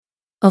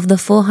Of the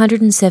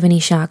 470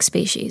 shark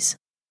species,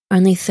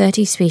 only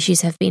 30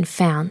 species have been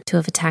found to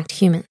have attacked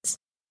humans,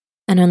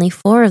 and only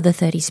 4 of the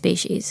 30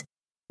 species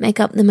make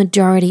up the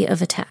majority of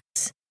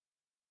attacks.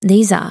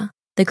 These are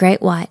the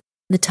great white,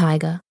 the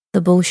tiger,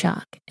 the bull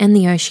shark, and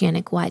the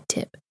oceanic white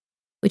tip,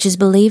 which is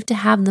believed to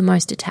have the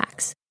most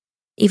attacks,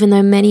 even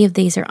though many of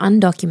these are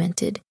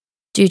undocumented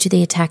due to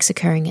the attacks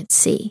occurring at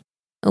sea,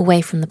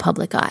 away from the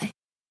public eye.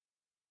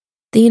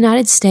 The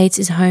United States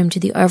is home to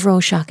the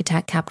overall shark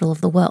attack capital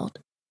of the world,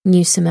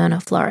 New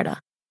Smyrna, Florida,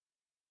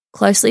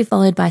 closely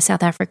followed by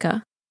South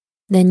Africa,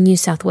 then New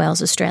South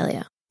Wales,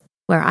 Australia,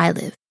 where I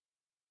live.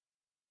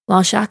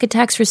 While shark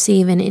attacks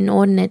receive an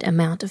inordinate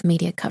amount of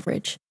media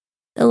coverage,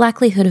 the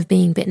likelihood of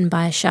being bitten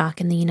by a shark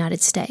in the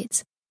United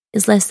States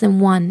is less than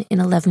 1 in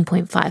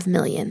 11.5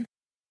 million.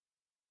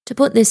 To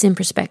put this in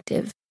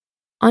perspective,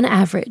 on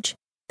average,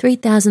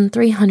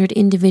 3,300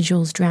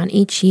 individuals drown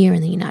each year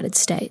in the United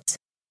States,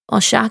 while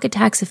shark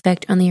attacks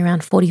affect only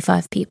around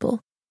 45 people,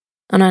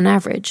 and on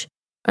average,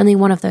 only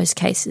one of those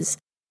cases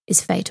is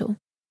fatal.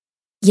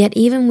 Yet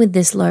even with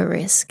this low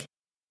risk,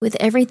 with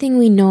everything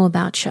we know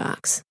about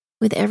sharks,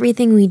 with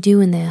everything we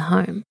do in their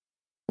home,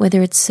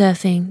 whether it's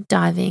surfing,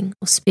 diving,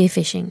 or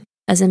spearfishing,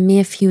 as a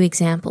mere few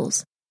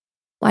examples,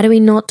 why do we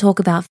not talk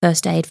about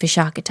first aid for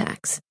shark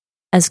attacks,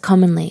 as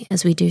commonly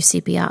as we do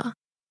CPR?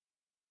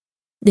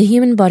 The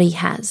human body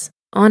has,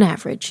 on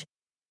average,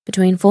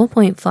 between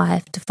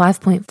 4.5 to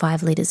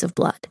 5.5 litres of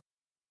blood.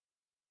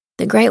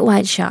 The great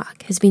white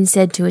shark has been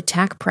said to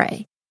attack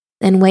prey,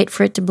 then wait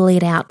for it to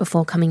bleed out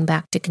before coming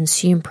back to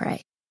consume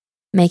prey,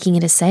 making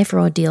it a safer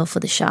ordeal for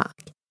the shark.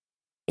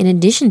 In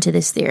addition to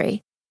this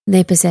theory,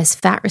 they possess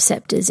fat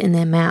receptors in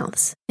their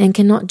mouths and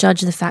cannot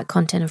judge the fat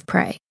content of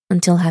prey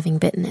until having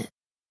bitten it.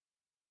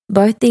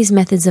 Both these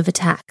methods of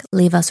attack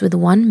leave us with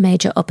one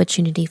major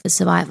opportunity for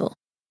survival: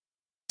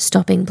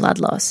 stopping blood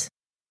loss.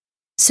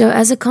 So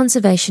as a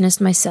conservationist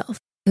myself,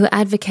 who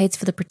advocates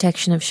for the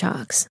protection of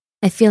sharks,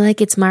 I feel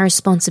like it's my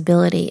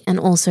responsibility and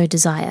also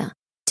desire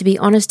to be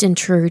honest and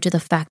true to the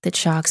fact that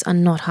sharks are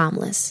not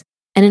harmless.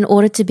 And in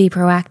order to be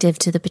proactive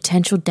to the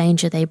potential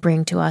danger they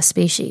bring to our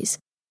species,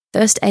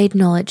 first aid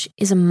knowledge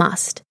is a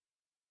must.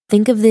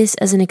 Think of this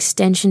as an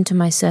extension to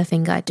my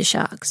surfing guide to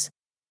sharks.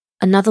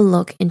 Another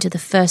look into the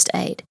first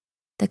aid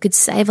that could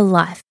save a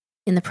life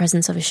in the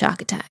presence of a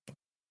shark attack.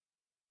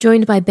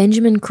 Joined by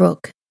Benjamin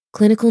Crook,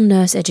 clinical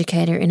nurse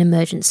educator in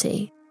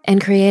emergency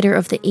and creator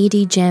of the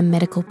ED Jam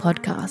Medical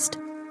podcast,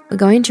 we're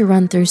going to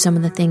run through some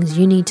of the things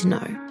you need to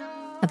know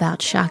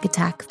about shark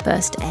attack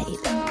first aid.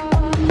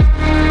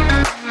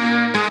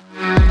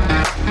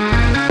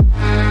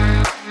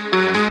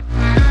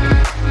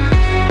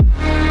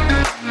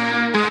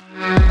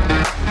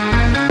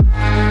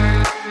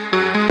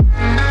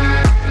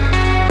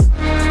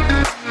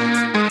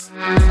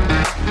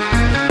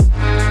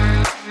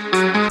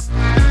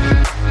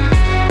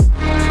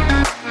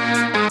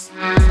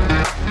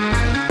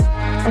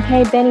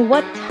 Okay, Benny,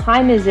 what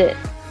time is it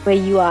where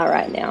you are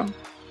right now?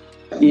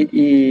 It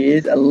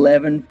is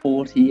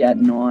 11:40 at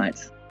night.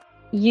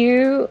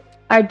 You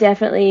are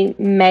definitely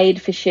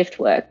made for shift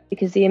work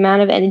because the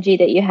amount of energy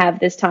that you have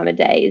this time of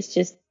day is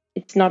just,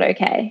 it's not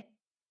okay.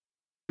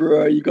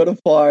 Bro, you got to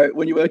fire.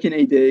 When you work in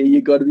ED,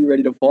 you got to be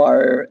ready to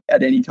fire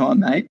at any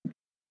time, mate.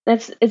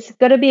 It's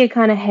got to be a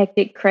kind of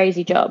hectic,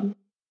 crazy job.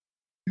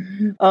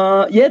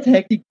 Yeah, it's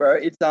hectic, bro.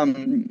 It's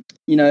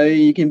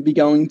you can be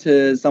going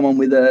to someone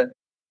with a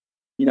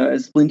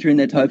splinter in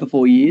their toe for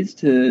 4 years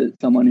to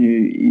someone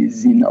who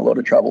is in a lot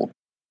of trouble.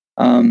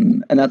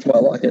 And that's why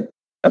I like it.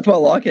 That's why I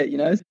like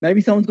it,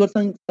 Maybe someone's got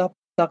something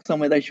stuck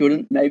somewhere they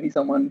shouldn't. Maybe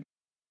someone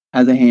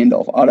has a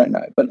handoff. I don't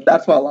know. But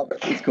that's why I love it.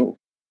 It's cool.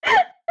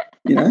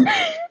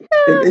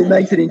 It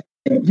makes it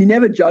interesting. You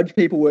never judge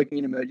people working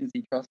in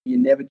emergency. Trust me, you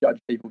never judge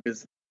people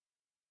because,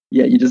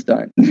 you just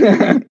don't.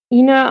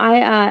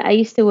 I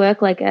used to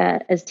work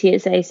as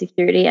TSA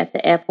security at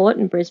the airport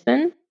in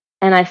Brisbane,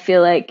 and I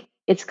feel like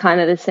it's kind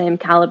of the same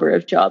caliber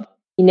of job.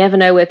 You never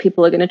know where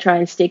people are going to try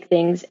and stick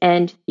things,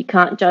 and you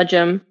can't judge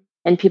them,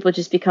 and people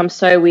just become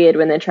so weird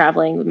when they're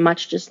traveling,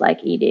 much just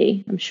like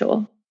ED, I'm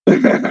sure.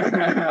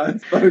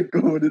 It's so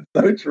good. It's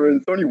so true.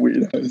 It's only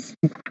weirdos.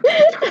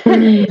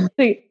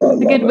 It's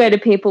a good way to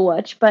people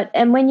watch.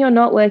 And when you're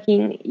not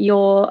working,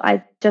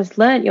 I just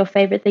learned your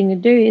favorite thing to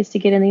do is to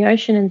get in the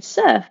ocean and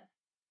surf.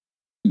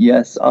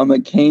 Yes, I'm a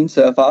keen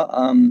surfer.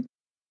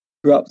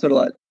 Grew up sort of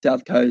like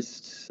South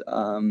Coast,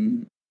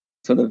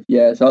 so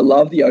I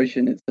love the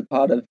ocean. It's a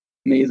part of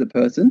me as a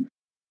person.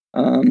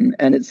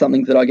 And it's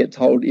something that I get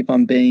told if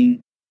I'm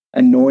being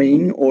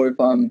annoying or if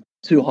I'm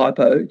too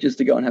hypo just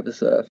to go and have a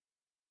surf.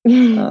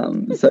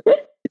 So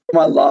it's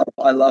my love.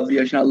 I love the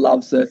ocean. I love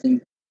surfing.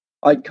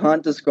 I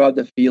can't describe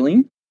the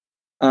feeling.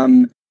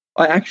 I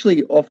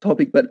actually, off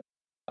topic, but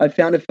I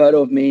found a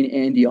photo of me and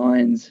Andy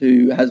Irons,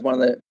 who has one of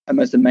the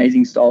most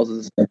amazing styles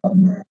as a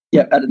surfer.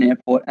 At an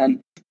airport.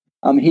 And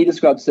he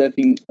described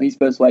surfing his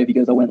first wave. He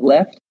goes, I went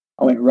left,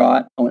 I went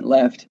right, I went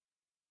left.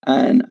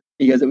 And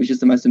he goes, it was just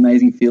the most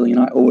amazing feeling.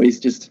 And I always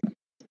just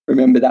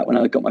remember that when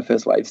I got my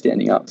first wave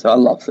standing up. So I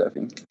love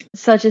surfing.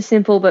 Such a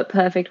simple but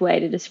perfect way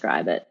to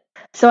describe it.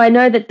 So I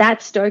know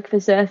that stoke for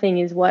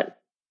surfing is what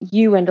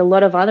you and a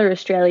lot of other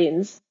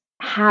Australians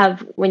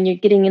have when you're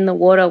getting in the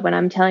water, when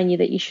I'm telling you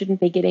that you shouldn't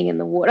be getting in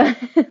the water.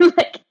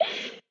 Like,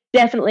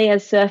 definitely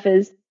as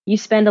surfers, you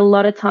spend a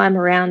lot of time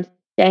around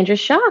dangerous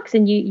sharks.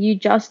 And you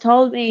just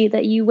told me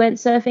that you went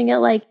surfing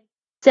at like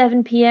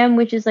 7 p.m.,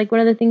 which is like one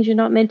of the things you're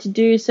not meant to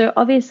do. So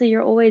obviously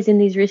you're always in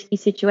these risky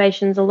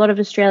situations. A lot of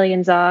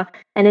Australians are.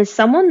 And as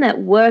someone that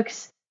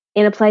works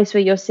in a place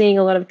where you're seeing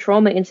a lot of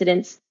trauma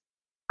incidents,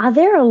 are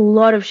there a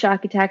lot of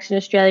shark attacks in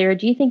Australia, or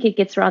do you think it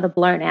gets rather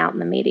blown out in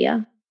the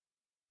media?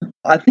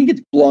 I think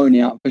it's blown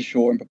out for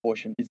sure in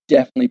proportion. It's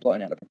definitely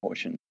blown out of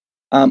proportion.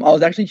 I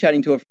was actually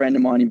chatting to a friend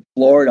of mine in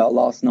Florida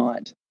last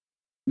night.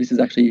 This is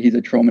actually, he's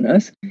a trauma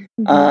nurse.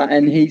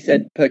 And he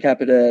said per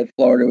capita,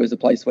 Florida was a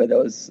place where there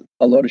was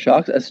a lot of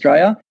sharks.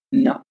 Australia,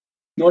 no,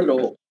 not at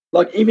all.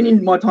 Like, even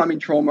in my time in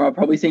trauma, I've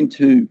probably seen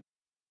 2.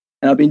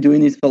 And I've been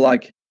doing this for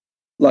like,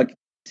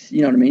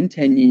 you know what I mean?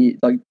 10 years,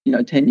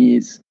 10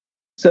 years.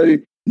 So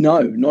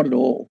no, not at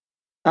all.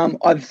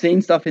 I've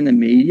seen stuff in the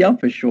media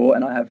for sure,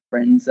 and I have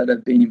friends that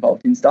have been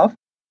involved in stuff,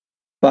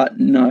 but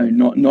no,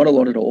 not a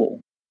lot at all.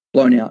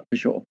 Blown out for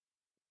sure.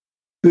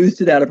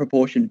 Boosted out of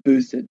proportion,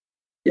 boosted.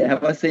 Yeah,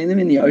 have I seen them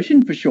in the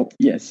ocean? For sure,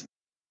 yes.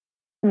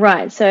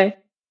 Right, so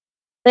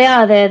they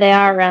are there, they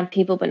are around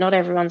people, but not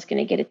everyone's going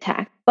to get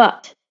attacked.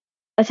 But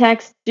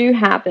attacks do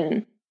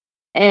happen,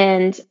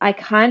 and I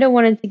kind of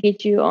wanted to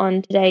get you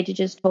on today to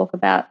just talk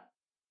about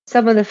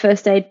some of the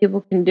first aid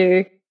people can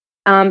do.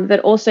 But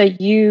also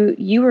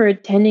you were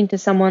attending to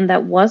someone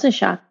that was a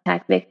shark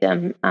attack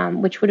victim,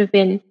 which would have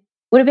been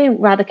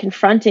rather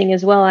confronting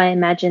as well, I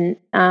imagine.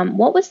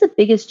 What was the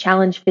biggest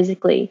challenge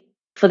physically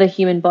for the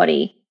human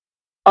body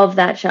of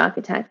that shark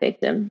attack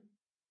victim?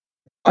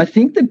 I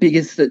think the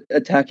biggest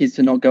attack is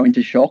to not go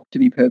into shock, to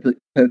be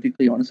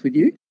perfectly honest with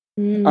you.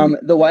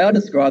 The way I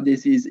describe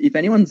this is if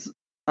anyone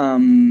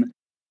kind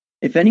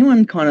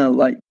of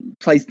like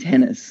plays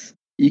tennis,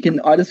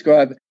 I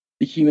describe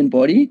the human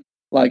body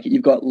like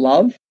you've got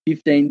love,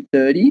 15,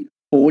 30,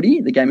 40,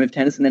 the game of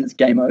tennis, and then it's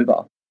game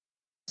over.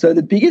 So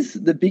the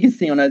biggest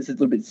thing, I know this is a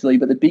little bit silly,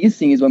 but the biggest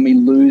thing is when we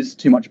lose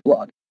too much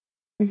blood.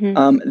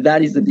 That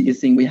is the biggest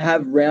thing. We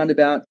have round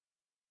about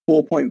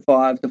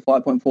 4.5 to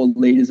 5.4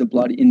 litres of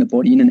blood in the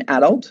body in an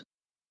adult.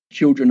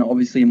 Children are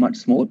obviously much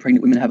smaller.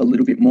 Pregnant women have a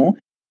little bit more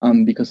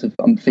because of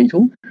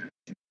fetal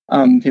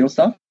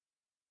stuff.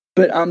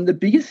 But the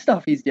biggest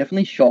stuff is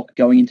definitely shock,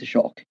 going into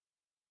shock.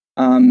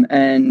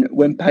 And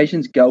when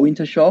patients go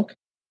into shock,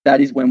 that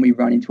is when we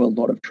run into a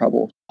lot of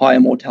trouble. Higher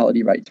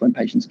mortality rates when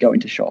patients go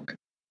into shock.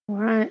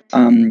 Right.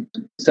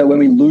 So when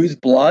we lose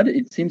blood,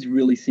 it seems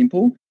really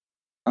simple.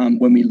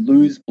 When we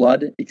lose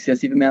blood,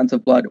 excessive amounts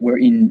of blood, we're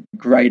in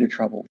greater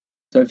trouble.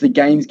 So if the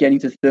game's getting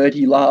to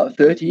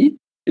 30,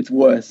 it's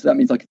worse. That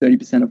means like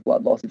 30% of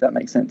blood loss, if that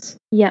makes sense.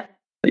 Yeah.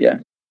 But yeah.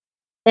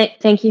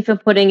 Thank you for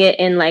putting it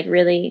in like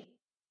really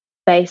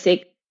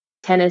basic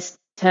tennis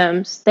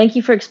terms. Thank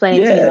you for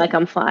explaining to me like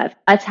I'm 5.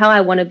 That's how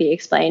I want to be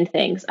explained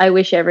things. I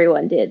wish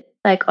everyone did.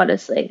 Like,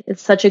 honestly,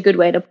 it's such a good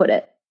way to put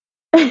it.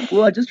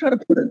 Well, I just try to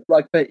put it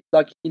for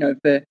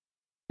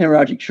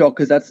hemorrhagic shock,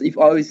 because that's, if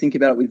I always think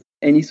about it with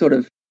any sort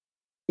of,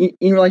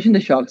 in relation to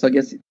sharks, I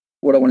guess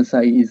what I want to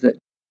say is that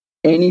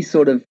any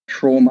sort of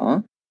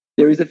trauma,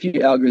 there is a few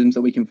algorithms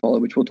that we can follow,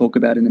 which we'll talk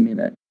about in a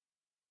minute.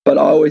 But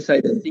I always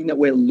say the thing that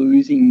we're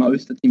losing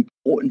most that's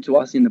important to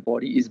us in the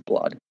body is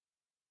blood.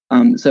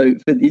 So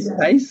for this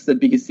case, the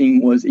biggest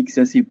thing was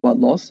excessive blood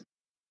loss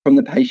from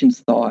the patient's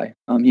thigh.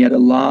 He had a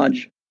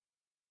large,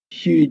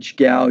 huge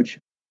gouge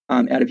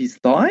out of his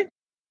thigh.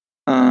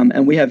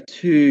 And we have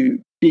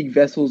 2 big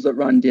vessels that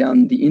run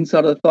down the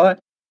inside of the thigh,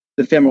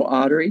 the femoral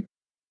artery,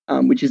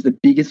 which is the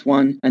biggest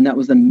one. And that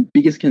was the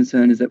biggest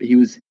concern, is that he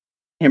was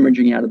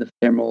hemorrhaging out of the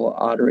femoral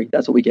artery.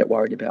 That's what we get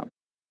worried about.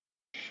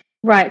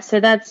 Right. So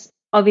that's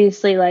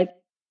obviously like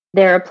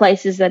there are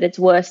places that it's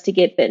worse to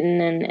get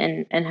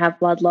bitten and have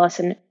blood loss.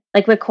 And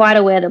like we're quite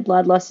aware that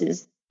blood loss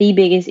is the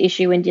biggest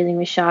issue when dealing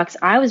with sharks.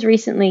 I was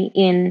recently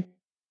in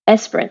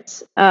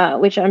Esperance,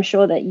 which I'm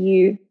sure that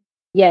you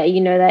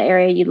know that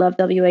area. You love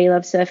WA, you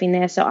love surfing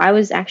there. So I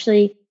was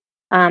actually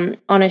on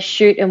a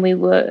shoot and we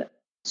were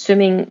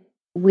swimming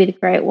with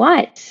great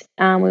whites.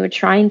 We were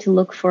trying to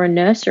look for a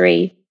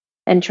nursery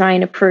and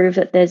trying to prove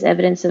that there's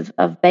evidence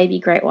of baby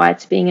great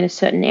whites being in a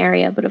certain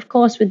area. But of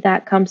course, with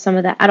that comes some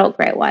of the adult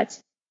great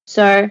whites.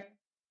 So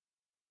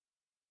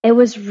it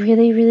was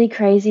really, really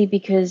crazy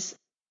because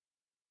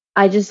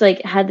I just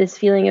like had this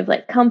feeling of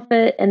like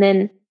comfort. And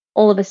then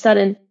all of a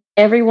sudden,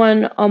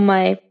 everyone on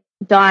my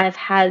dive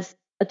has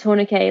a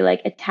tourniquet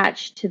like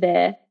attached to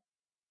their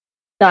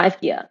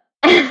dive gear.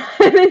 And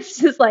it's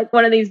just like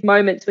one of these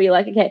moments where you're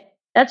like, okay,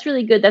 that's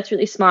really good. That's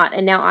really smart.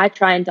 And now I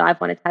try and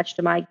dive one attached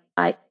to my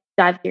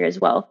dive gear as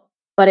well.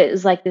 But it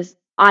was like this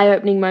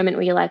eye-opening moment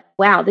where you're like,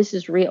 wow, this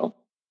is real.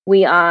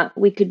 We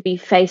could be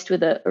faced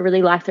with a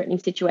really life-threatening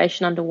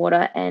situation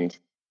underwater, and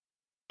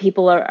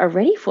people are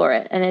ready for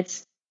it. And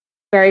it's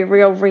very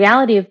real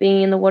reality of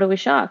being in the water with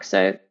sharks.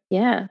 So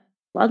yeah,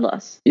 blood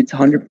loss. It's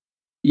 100.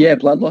 Yeah,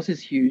 blood loss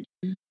is huge.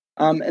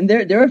 And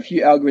there are a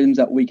few algorithms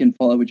that we can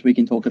follow, which we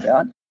can talk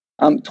about.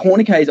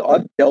 Tourniquets,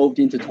 I've delved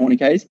into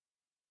tourniquets.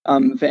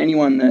 For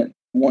anyone that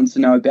wants to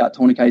know about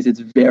tourniquets, it's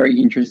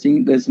very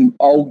interesting.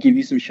 I'll give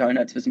you some show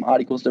notes for some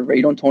articles to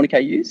read on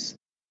tourniquet use,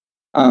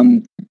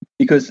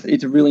 because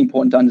it's really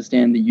important to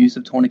understand the use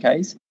of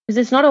tourniquets. Because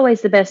it's not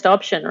always the best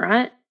option,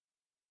 right?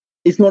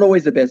 It's not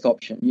always the best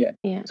option, yeah.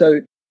 Yeah.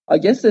 So I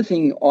guess the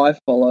thing I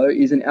follow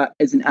is an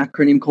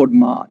acronym called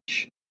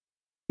MARCH.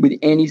 With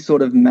any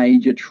sort of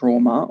major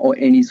trauma or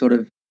any sort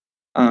of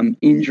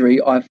injury,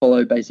 I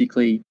follow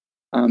basically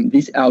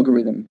this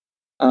algorithm.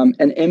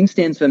 And M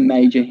stands for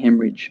major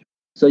hemorrhage.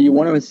 So you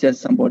want to assess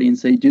somebody and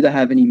see, do they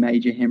have any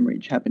major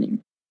hemorrhage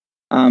happening?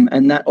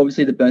 And that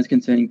obviously the most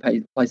concerning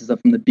places are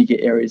from the bigger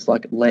areas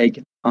like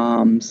leg,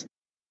 arms,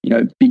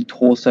 big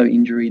torso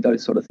injury,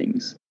 those sort of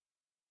things.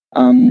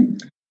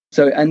 And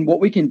what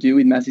we can do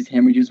with massive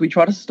hemorrhage is we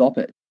try to stop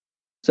it.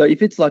 So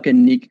if it's like a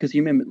nick, because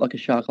you remember like a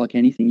shark, like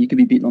anything, you could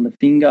be bitten on the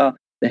finger,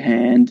 the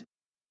hand,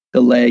 the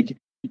leg.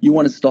 You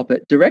want to stop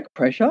it. Direct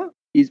pressure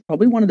is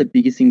probably one of the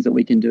biggest things that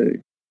we can do.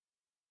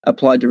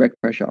 Apply direct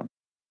pressure,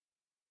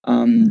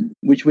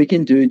 which we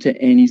can do to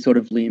any sort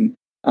of limb.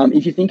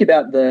 If you think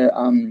about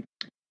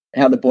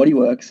how the body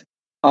works,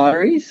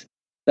 arteries,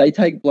 they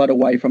take blood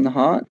away from the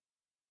heart.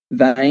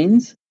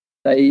 Veins,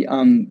 they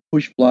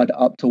push blood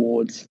up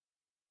towards,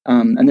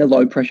 and they're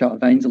low pressure.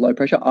 Veins are low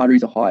pressure,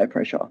 arteries are higher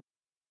pressure.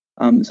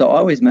 So I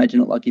always imagine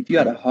it like if you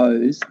had a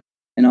hose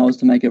and I was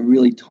to make a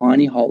really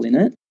tiny hole in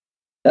it,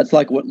 that's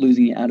like what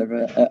losing it out of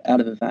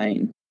a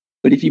vein.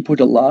 But if you put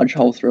a large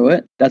hole through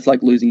it, that's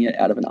like losing it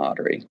out of an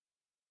artery.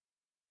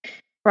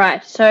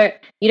 Right. So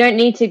you don't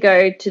need to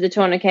go to the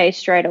tourniquet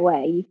straight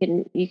away.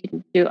 You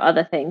can do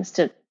other things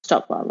to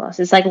stop blood loss.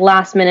 It's like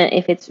last minute.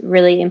 If it's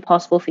really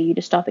impossible for you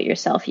to stop it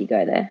yourself, you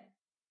go there.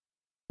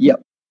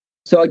 Yep.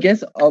 So I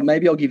guess I'll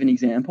give an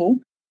example.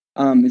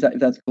 If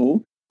that's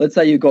cool. Let's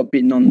say you got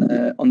bitten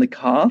on the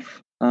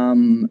calf,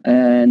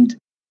 and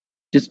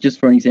just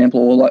for an example,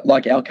 or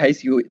like our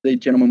case, the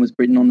gentleman was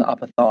bitten on the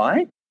upper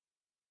thigh.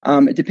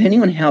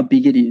 Depending on how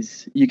big it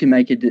is, you could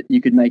make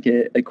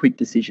a quick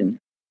decision.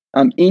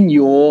 In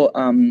your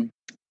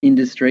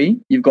industry,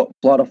 you've got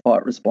flight or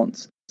fight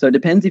response. So it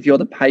depends if you're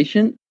the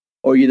patient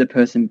or you're the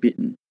person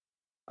bitten.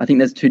 I think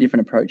there's two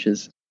different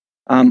approaches.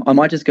 I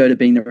might just go to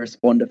being the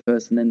responder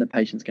first, and then the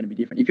patient's going to be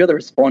different. If you're the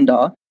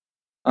responder,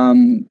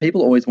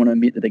 people always want to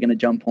admit that they're going to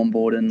jump on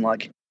board and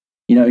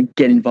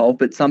get involved,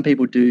 but some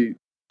people do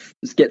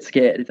get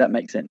scared, if that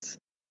makes sense.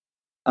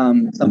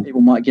 Some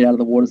people might get out of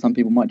the water, some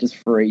people might just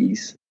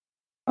freeze.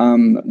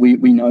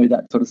 We know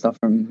that sort of stuff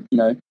from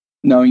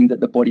knowing that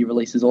the body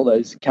releases all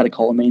those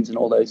catecholamines and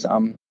all those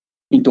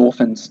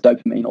endorphins,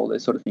 dopamine, all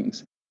those sort of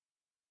things.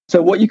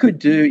 So what you could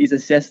do is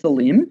assess the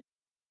limb,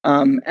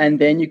 and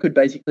then you could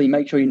basically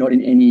make sure you're not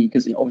in any,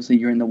 because obviously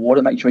you're in the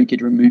water, make sure you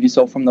could remove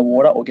yourself from the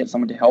water or get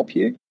someone to help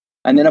you,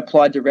 and then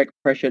apply direct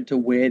pressure to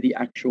where the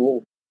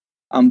actual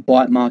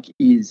bite mark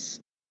is.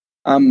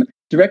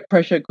 Direct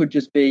pressure could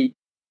just be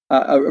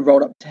a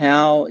rolled up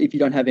towel if you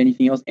don't have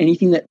anything else,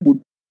 anything that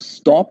would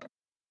stop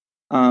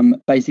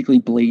basically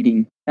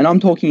bleeding. And I'm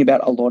talking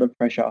about a lot of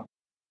pressure.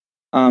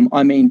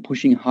 I mean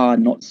pushing hard,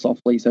 not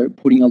softly, so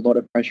putting a lot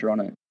of pressure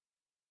on it.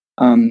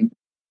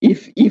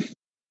 If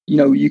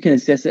you can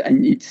assess it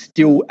and it's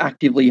still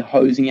actively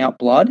hosing out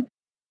blood,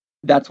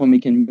 that's when we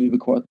can move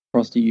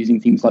across to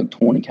using things like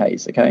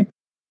tourniquets, okay?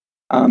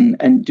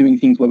 And doing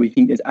things where we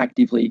think there's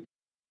actively,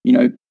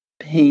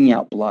 peeing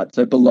out blood.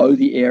 So below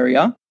the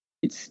area,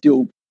 it's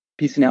still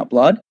pissing out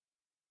blood,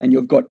 and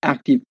you've got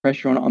active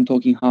pressure on it, I'm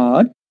talking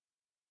hard,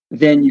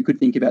 then you could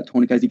think about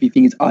tourniquets if you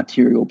think it's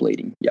arterial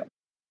bleeding. Yeah.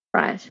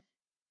 Right.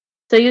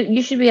 So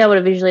you should be able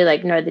to visually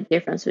know the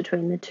difference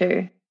between the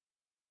two.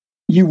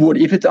 You would.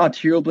 If it's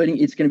arterial bleeding,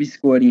 it's going to be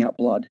squirting out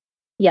blood.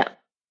 Yeah.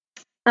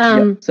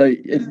 So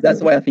that's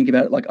the way I think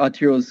about it. Like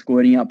arterial is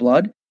squirting out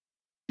blood.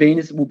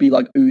 Venous will be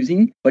like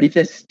oozing. But if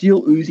they're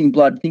still oozing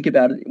blood, think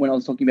about it when I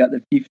was talking about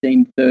the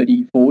 15,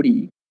 30,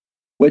 40.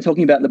 We're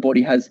talking about the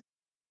body has,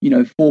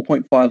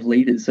 4.5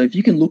 litres. So if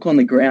you can look on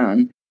the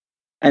ground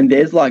and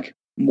there's like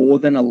more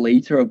than a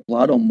litre of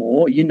blood or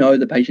more,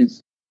 the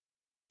patient's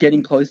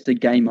getting close to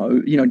game over.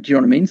 Do you know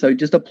what I mean? So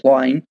just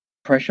applying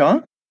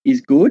pressure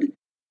is good.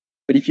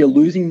 But if you're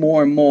losing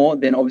more and more,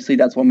 then obviously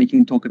that's when we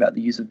can talk about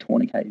the use of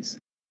tourniquets.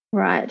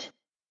 Right.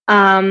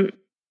 And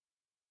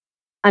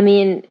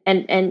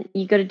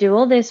you got to do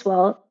all this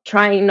while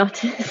trying not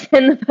to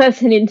send the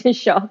person into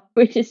shock,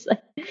 which is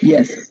like...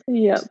 Yes.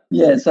 Yeah.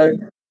 Yeah, so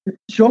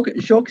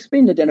shock's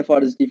been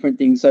identified as different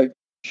things. So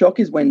shock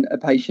is when a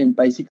patient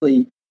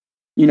basically,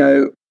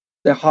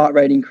 their heart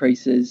rate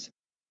increases.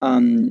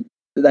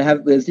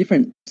 There's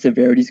different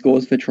severity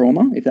scores for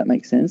trauma, if that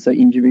makes sense. So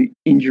injury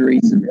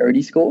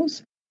severity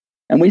scores.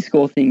 And we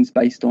score things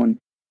based on,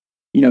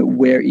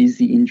 where is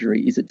the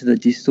injury? Is it to the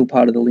distal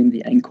part of the limb,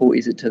 the ankle?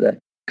 Is it to the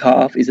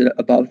calf? Is it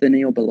above the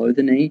knee or below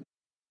the knee?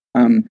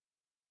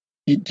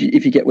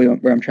 If you get where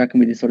I'm tracking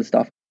with this sort of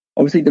stuff.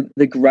 Obviously,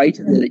 the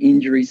greater the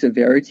injury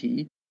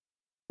severity,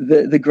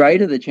 the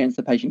greater the chance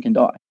the patient can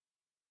die.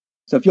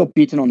 So if you're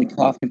bitten on the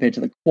calf compared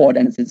to the quad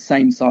and it's the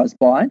same size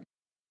bite,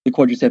 the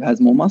quadricep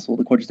has more muscle,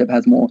 the quadricep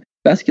has more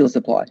vascular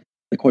supply,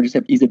 the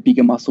quadricep is a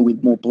bigger muscle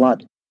with more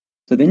blood.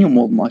 So then you're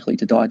more likely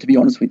to die, to be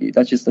honest with you.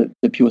 That's just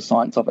the pure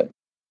science of it.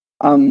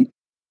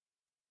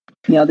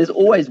 Now, there's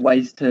always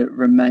ways to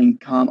remain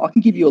calm. I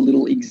can give you a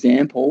little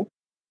example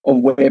of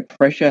where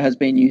pressure has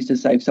been used to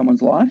save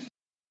someone's life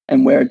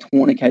and where a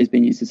tourniquet has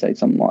been used to save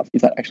someone's life,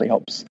 if that actually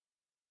helps.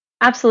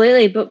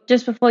 Absolutely. But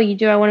just before you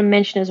do, I want to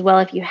mention as well,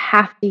 if you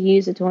have to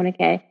use a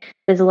tourniquet,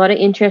 there's a lot of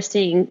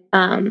interesting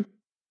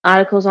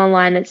articles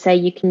online that say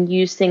you can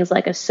use things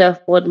like a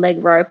surfboard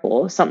leg rope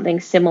or something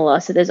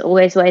similar. So there's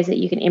always ways that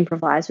you can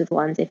improvise with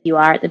ones if you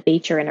are at the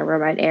beach or in a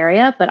remote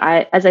area. But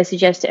as I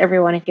suggest to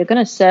everyone, if you're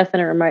going to surf in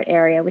a remote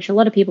area, which a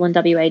lot of people in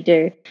WA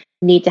do,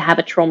 you need to have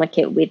a trauma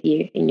kit with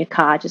you in your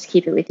car. Just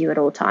keep it with you at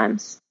all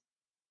times.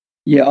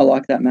 Yeah, I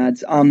like that,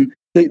 Mads.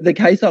 The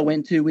case I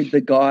went to with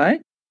the guy,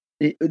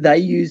 they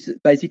used,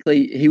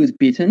 basically, he was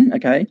bitten,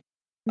 okay?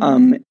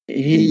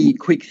 He,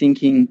 quick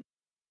thinking,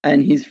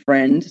 and his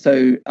friend,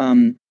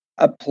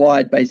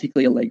 applied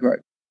basically a leg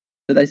rope.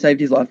 So they saved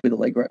his life with a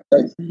leg rope.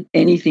 So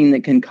anything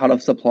that can cut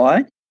off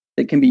supply,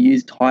 that can be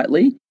used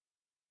tightly,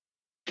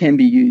 can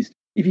be used.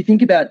 If you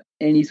think about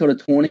any sort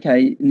of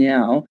tourniquet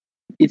now,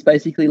 it's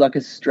basically like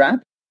a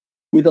strap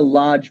with a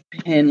large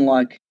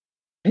pen-like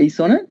piece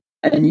on it,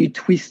 and you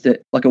twist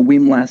it like a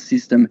windlass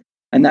system,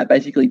 and that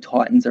basically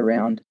tightens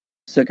around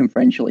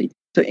circumferentially.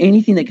 So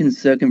anything that can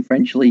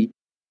circumferentially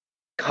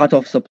cut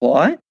off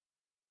supply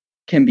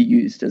can be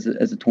used as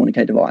a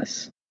tourniquet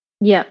device.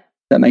 Yeah.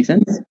 That makes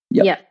sense?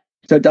 Yep. Yeah.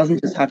 So it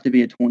doesn't just have to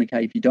be a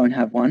tourniquet if you don't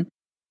have one.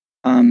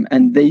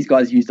 And these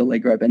guys used a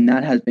leg rope, and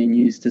that has been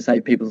used to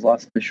save people's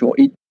lives for sure.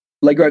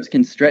 Leg ropes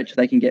can stretch,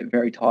 they can get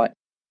very tight.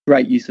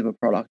 Great use of a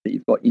product that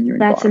you've got in your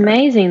environment. That's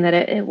amazing that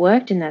it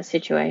worked in that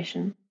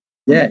situation.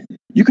 Yeah.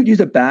 You could use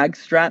a bag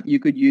strap. You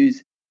could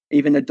use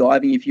even a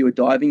diving. If you were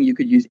diving, you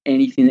could use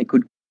anything that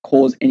could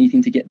cause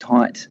anything to get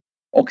tight.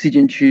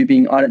 Oxygen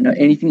tubing, I don't know,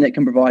 anything that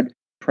can provide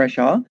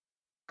pressure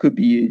could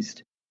be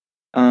used.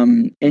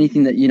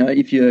 Anything that,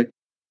 if you're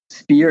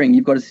spearing,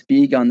 you've got a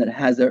spear gun that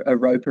has a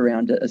rope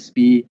around it, a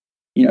spear,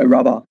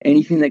 rubber.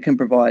 Anything that can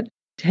provide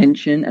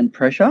tension and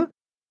pressure,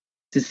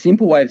 it's a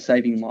simple way of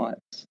saving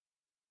lives,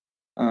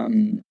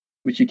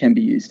 which it can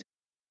be used.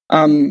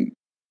 And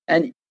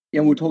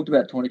we'll talk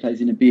about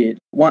tourniquets in a bit.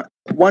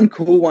 One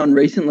cool one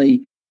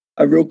recently,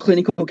 a real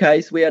clinical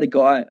case. We had a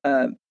guy,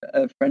 a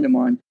friend of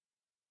mine,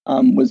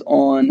 was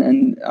on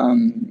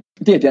and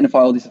de-identify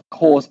all this, of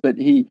course, but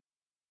he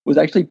was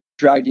actually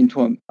dragged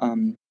into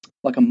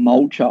like a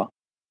mulcher,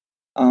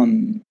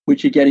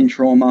 which you get in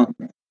trauma,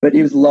 but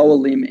he was lower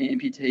limb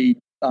amputee.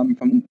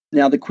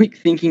 Now, the quick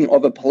thinking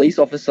of a police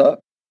officer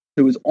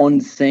who was on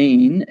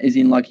scene, is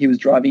in like he was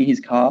driving his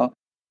car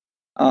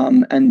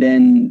and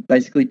then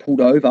basically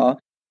pulled over.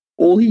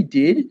 All he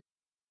did,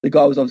 the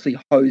guy was obviously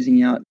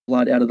hosing out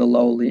blood out of the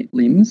lower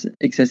limbs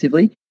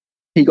excessively.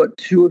 He got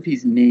two of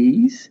his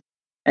knees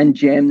and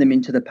jammed them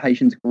into the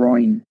patient's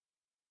groin,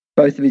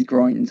 both of his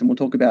groins. And we'll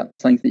talk about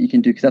something that you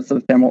can do because that's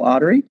the femoral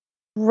artery.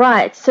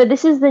 Right. So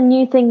this is the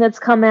new thing that's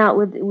come out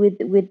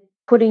with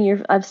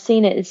putting I've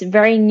seen it. It's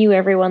very new,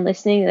 everyone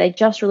listening. They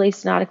just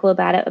released an article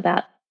about it,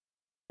 about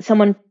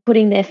someone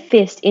putting their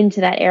fist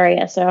into that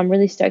area. So I'm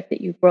really stoked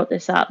that you brought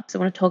this up. So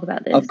I want to talk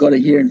about this. I've got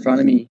it here in front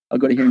of me.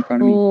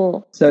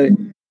 Cool. So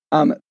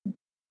to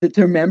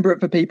remember it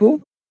for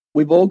people,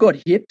 we've all got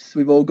hips,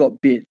 we've all got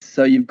bits.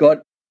 So you've got,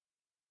 does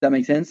that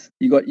make sense?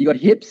 You got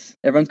hips,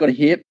 everyone's got a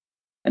hip,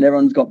 and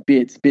everyone's got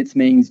bits. Bits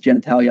means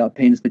genitalia,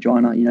 penis,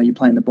 vagina, you're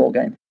playing the ball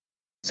game.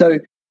 So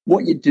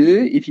what you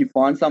do if you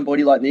find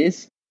somebody like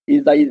this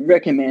is they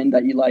recommend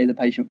that you lay the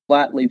patient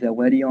flat, leave their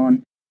wedgie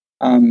on.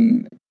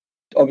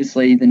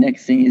 Obviously, the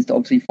next thing is to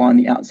obviously find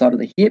the outside of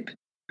the hip,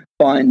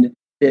 find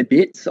their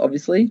bits,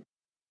 obviously,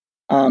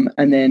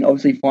 and then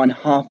obviously find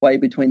halfway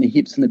between the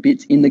hips and the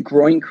bits in the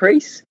groin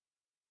crease.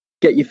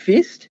 Get your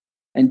fist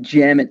and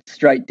jam it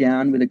straight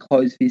down with a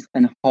closed fist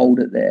and hold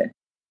it there.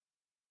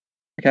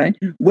 Okay?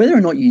 Whether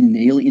or not you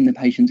kneel in the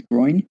patient's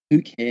groin,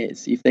 who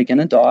cares? If they're going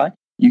to die,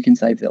 you can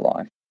save their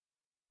life.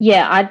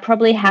 Yeah, I'd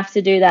probably have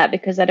to do that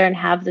because I don't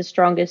have the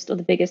strongest or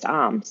the biggest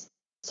arms.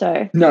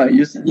 So no,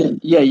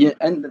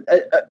 and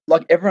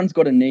like everyone's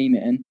got a knee,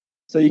 man.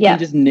 So you can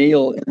just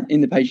kneel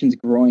in the patient's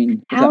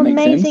groin. How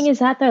amazing is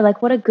that, though?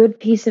 Like, what a good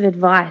piece of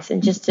advice,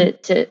 and just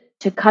to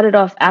cut it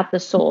off at the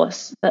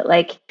source. But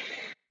like,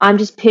 I'm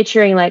just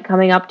picturing like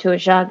coming up to a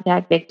shark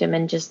attack victim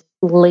and just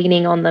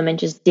leaning on them and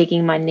just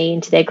digging my knee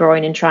into their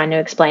groin and trying to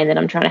explain that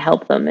I'm trying to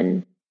help them.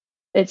 And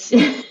it's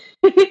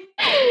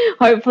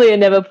hopefully I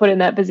never put in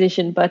that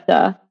position, but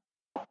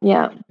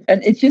yeah.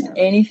 And it's just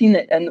anything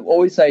that, and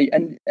always say,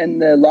 and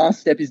the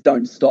last step is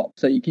don't stop.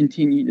 So you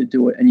continue to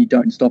do it and you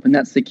don't stop. And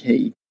that's the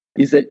key,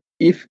 is that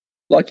if,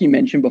 like you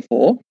mentioned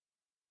before,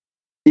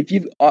 if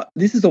you've,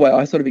 this is the way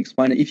I sort of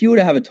explain it. If you were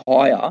to have a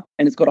tire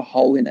and it's got a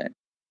hole in it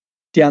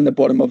down the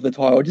bottom of the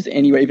tire, or just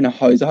anywhere, even a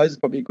hose is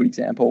probably a good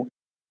example.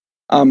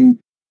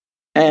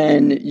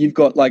 and you've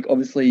got like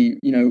obviously,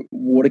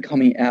 water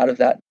coming out of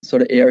that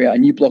sort of area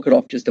and you block it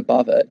off just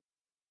above it.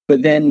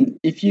 But then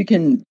if you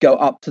can go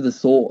up to the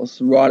source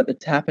right at the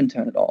tap and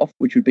turn it off,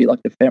 which would be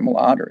like the femoral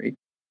artery,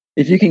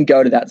 if you can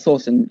go to that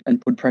source and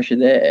put pressure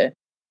there,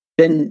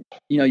 then,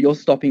 you're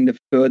stopping the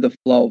further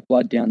flow of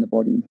blood down the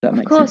body.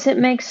 Of course, it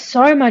makes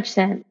so much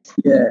sense.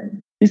 Yeah.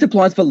 This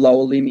applies for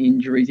lower limb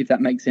injuries, if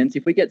that makes sense.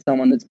 If we get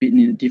someone that's bitten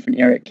in a different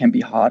area, it can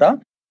be harder.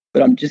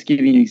 But I'm just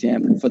giving you an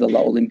example for the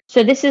lower limb.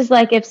 So this is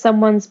like if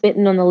someone's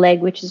bitten on the leg,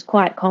 which is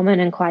quite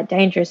common and quite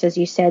dangerous, as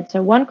you said.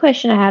 So one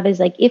question I have is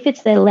like, if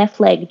it's their left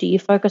leg, do you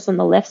focus on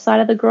the left side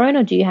of the groin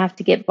or do you have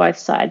to get both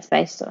sides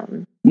based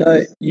on?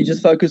 No, you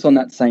just focus on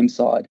that same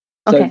side.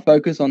 So Okay.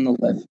 focus on the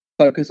left,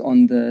 focus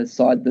on the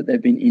side that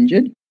they've been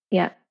injured.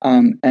 Yeah.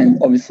 And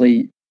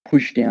obviously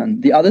push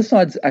down. The other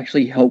side's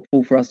actually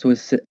helpful for us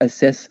to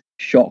assess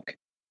shock.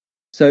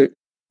 So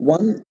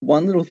one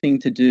little thing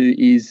to do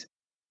is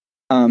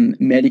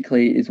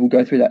medically is we'll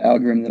go through that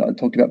algorithm that I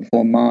talked about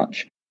before,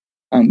 March,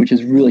 which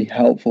is really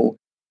helpful.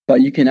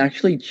 But you can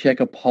actually check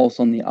a pulse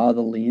on the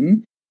other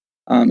limb.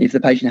 If the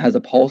patient has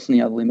a pulse on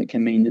the other limb, it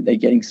can mean that they're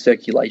getting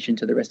circulation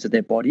to the rest of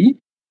their body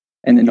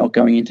and they're not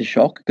going into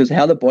shock. Because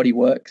how the body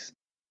works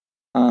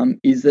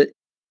is that,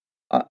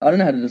 I don't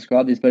know how to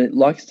describe this, but it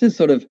likes to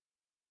sort of,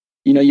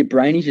 your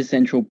brain is your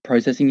central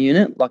processing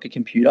unit, like a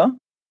computer.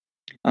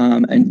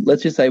 And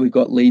let's just say we've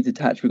got leads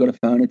attached, we've got a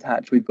phone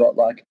attached, we've got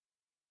like,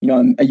 a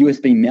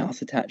USB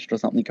mouse attached or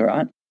something, all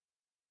right?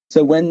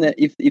 So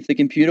if the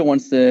computer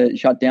wants to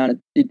shut down,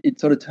 it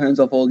sort of turns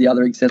off all the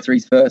other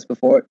accessories first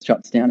before it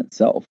shuts down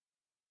itself.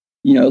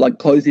 Like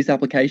close this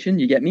application,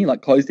 you get me?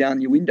 Like close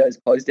down your Windows,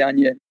 close down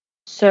your...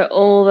 So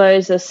all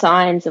those are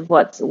signs of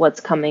what's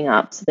coming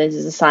up. So those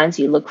are the signs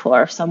you look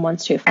for if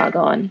someone's too far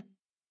gone.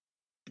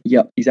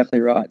 Yep,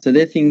 exactly right. So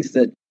they're things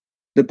that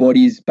the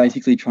body is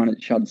basically trying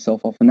to shut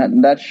itself off,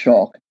 and that's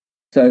shock.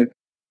 So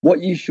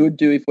what you should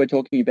do if we're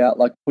talking about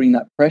like putting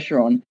that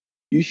pressure on,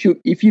 you should,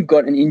 if you've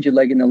got an injured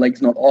leg and the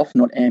leg's not off,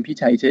 not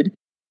amputated,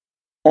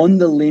 on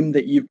the limb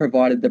that you've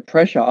provided the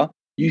pressure,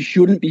 you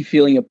shouldn't be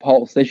feeling a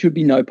pulse. There should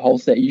be no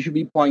pulse there. You should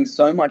be applying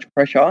so much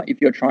pressure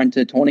if you're trying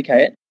to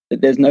tourniquet it that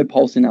there's no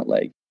pulse in that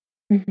leg.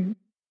 Mm-hmm.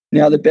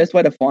 Now, the best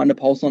way to find a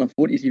pulse on a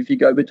foot is if you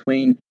go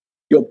between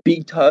your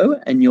big toe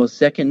and your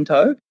second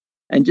toe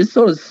and just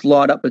sort of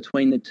slide up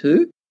between the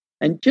two,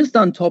 and just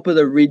on top of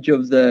the ridge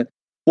of the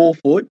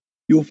forefoot,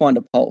 you'll find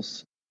a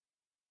pulse.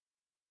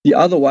 The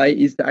other way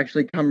is to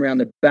actually come around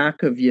the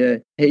back of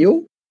your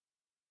heel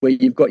where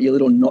you've got your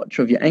little notch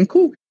of your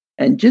ankle,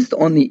 and just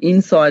on the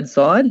inside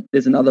side,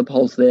 there's another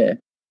pulse there.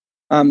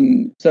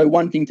 So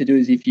one thing to do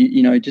is if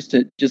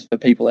just for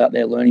people out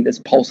there learning, there's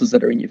pulses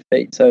that are in your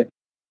feet. So,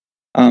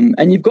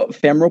 and you've got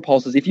femoral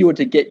pulses. If you were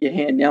to get your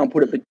hand now and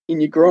put it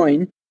in your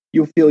groin,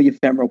 you'll feel your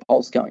femoral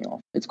pulse going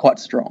off. It's quite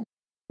strong.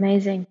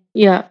 Amazing.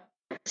 Yeah.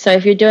 So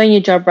if you're doing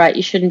your job right,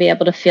 you shouldn't be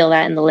able to feel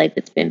that in the leg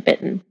that's been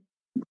bitten.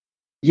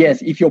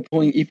 Yes, if we're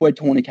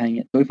tourniqueting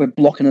it. So if we're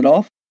blocking it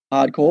off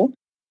hardcore,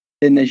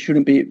 then there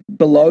shouldn't be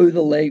below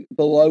the leg,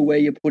 below where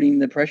you're putting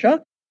the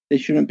pressure, there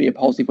shouldn't be a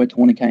pulse if we're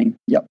tourniqueting.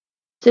 Yep.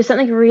 So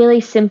something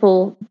really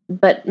simple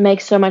but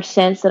makes so much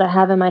sense that I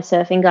have in my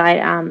surfing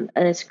guide.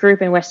 This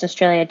group in Western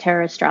Australia,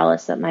 Terra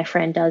Australis, that my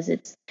friend does.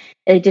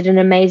 They did an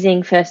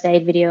amazing first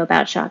aid video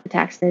about shark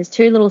attacks. There's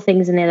two little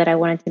things in there that I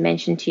wanted to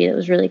mention to you that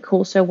was really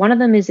cool. So one of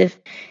them is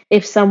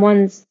if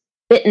someone's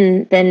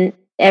bitten, then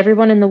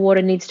everyone in the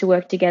water needs to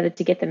work together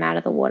to get them out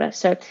of the water.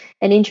 So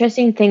an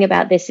interesting thing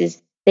about this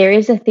is there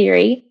is a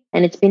theory,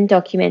 and it's been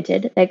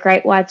documented, that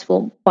great whites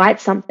will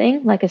bite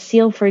something, like a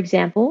seal, for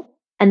example,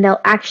 and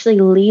they'll actually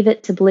leave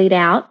it to bleed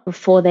out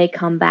before they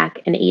come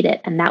back and eat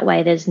it. And that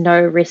way there's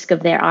no risk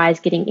of their eyes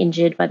getting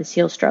injured by the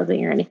seal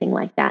struggling or anything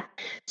like that.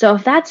 So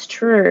if that's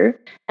true,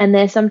 and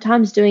they're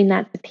sometimes doing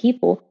that to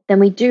people,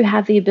 then we do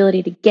have the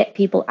ability to get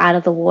people out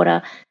of the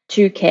water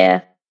to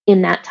care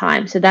in that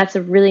time. So that's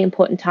a really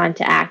important time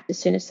to act as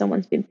soon as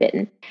someone's been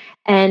bitten.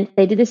 And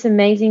they did this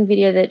amazing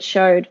video that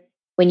showed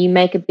when you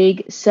make a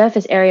big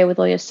surface area with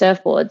all your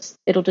surfboards,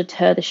 it'll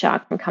deter the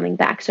shark from coming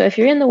back. So if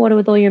you're in the water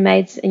with all your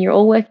mates and you're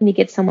all working to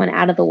get someone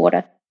out of the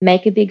water,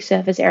 make a big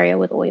surface area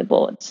with all your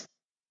boards.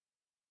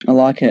 I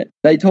like it.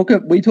 We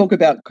talk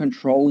about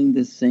controlling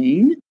the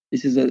scene.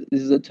 This is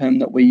a term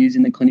that we use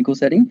in the clinical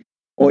setting,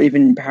 or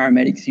even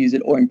paramedics use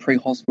it, or in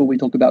pre-hospital we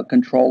talk about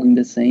controlling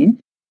the scene.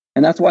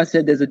 And that's why I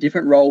said there's a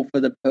different role for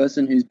the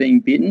person who's being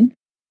bitten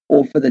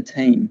or for the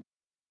team.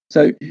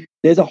 So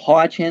there's a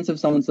high chance of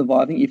someone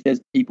surviving if there's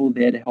people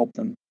there to help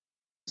them.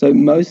 So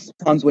most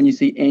times when you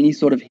see any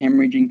sort of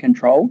hemorrhaging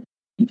control,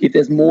 if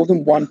there's more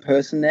than one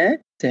person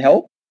there to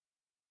help,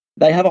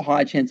 they have a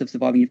higher chance of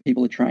surviving if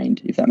people are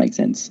trained, if that makes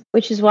sense.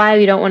 Which is why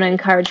we don't want to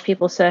encourage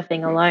people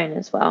surfing alone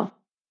as well.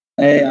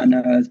 Yeah, I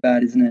know, it's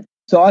bad, isn't it?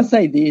 So I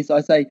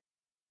say,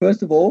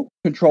 first of all,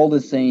 control the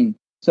scene.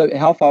 So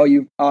how far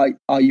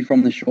are you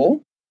from the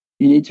shore?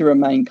 You need to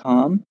remain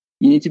calm.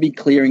 You need to be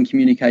clear in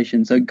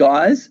communication. So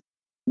guys,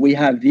 we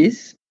have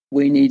this,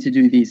 we need to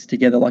do this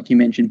together, like you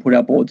mentioned, put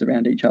our boards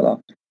around each other.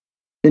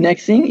 The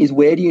next thing is,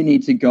 where do you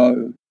need to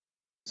go?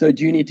 So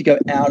do you need to go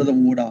out of the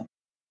water?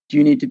 Do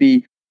you need to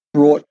be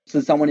brought,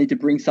 so someone need to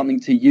bring something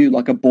to you,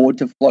 like a board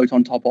to float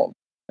on top of?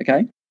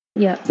 Okay.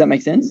 Yeah. Does that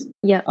make sense?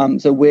 Yeah.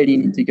 So where do you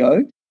need to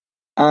go?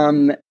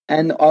 And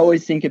I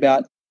always think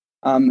about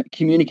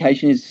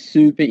communication is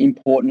super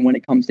important when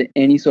it comes to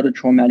any sort of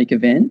traumatic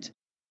event.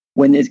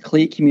 When there's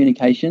clear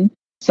communication,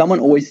 someone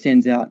always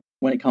stands out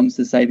when it comes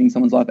to saving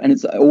someone's life. And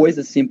it's always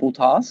a simple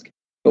task,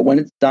 but when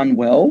it's done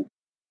well,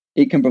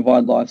 it can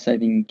provide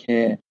life-saving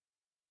care.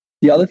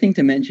 The other thing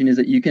to mention is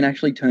that you can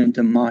actually turn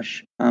to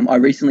mush. I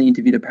recently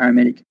interviewed a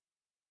paramedic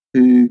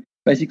who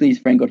basically his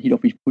friend got hit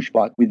off his push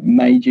bike with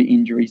major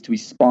injuries to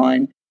his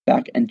spine,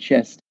 back, and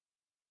chest.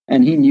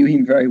 And he knew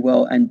him very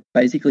well and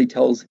basically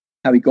tells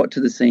how he got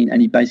to the scene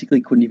and he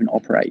basically couldn't even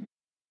operate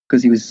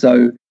because he was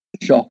so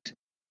shocked.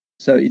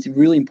 So it's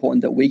really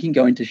important that we can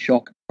go into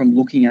shock from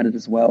looking at it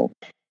as well.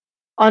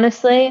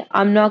 Honestly,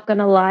 I'm not going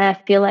to lie. I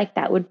feel like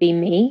that would be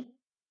me.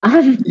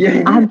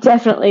 Yeah. I'm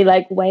definitely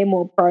like way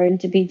more prone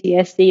to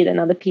PTSD than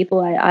other people.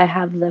 I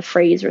have the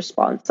freeze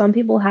response. Some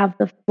people have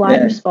the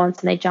flight response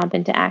and they jump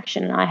into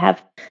action, and I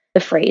have the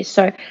freeze.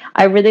 So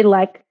I really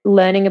like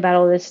learning about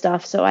all this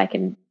stuff so I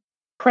can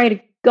pray to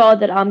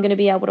God that I'm going to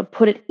be able to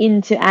put it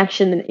into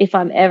action if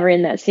I'm ever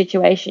in that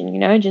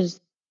situation,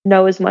 just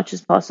know as much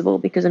as possible,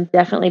 because I'm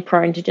definitely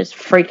prone to just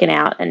freaking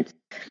out. And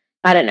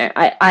I don't know.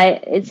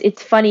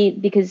 It's funny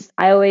because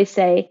I always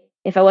say,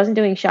 if I wasn't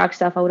doing shark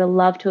stuff, I would have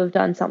loved to have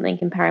done something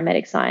in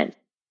paramedic science.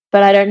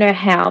 But I don't know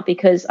how,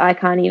 because I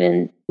can't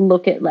even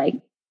look at like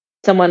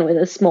someone with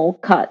a small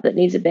cut that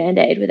needs a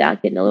Band-Aid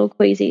without getting a little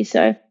queasy.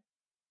 So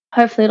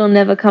hopefully it'll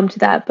never come to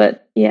that.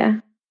 But yeah.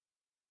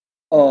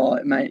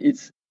 Oh, mate,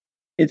 it's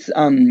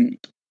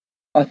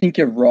I think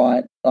you're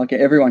right. Like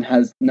everyone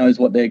knows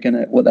what they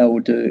will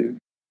do.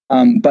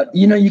 But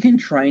you can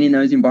train in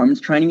those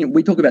environments.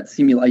 We talk about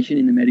simulation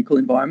in the medical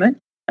environment,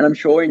 and I'm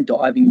sure in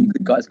diving you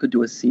guys could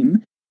do a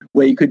sim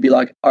where you could be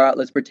like, all right,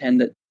 let's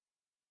pretend that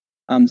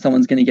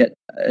someone's going to get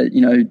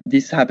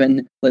this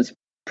happen. Let's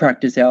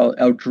practice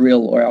our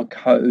drill or our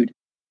code.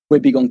 We're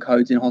big on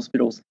codes in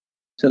hospitals,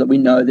 so that we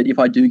know that if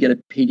I do get a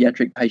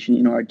pediatric patient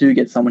in or I do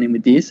get someone in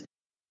with this,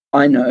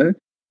 I know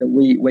that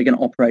we're going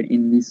to operate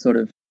in this sort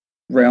of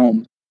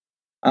realm.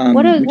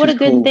 What a good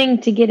cool.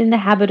 thing to get in the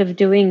habit of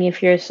doing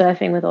if you're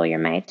surfing with all your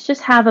mates.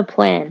 Just have a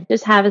plan.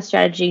 Just have a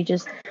strategy.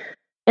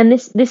 And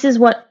this is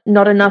what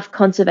not enough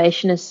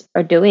conservationists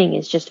are doing,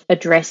 is just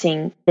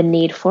addressing the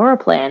need for a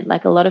plan.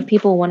 Like a lot of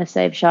people want to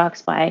save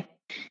sharks by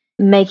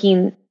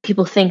making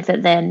people think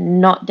that they're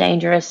not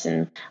dangerous,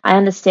 and I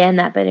understand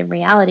that, but in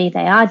reality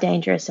they are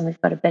dangerous, and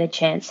we've got a better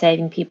chance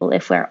saving people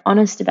if we're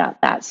honest about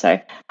that. So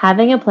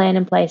having a plan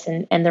in place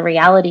and the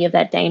reality of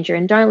that danger,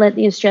 and don't let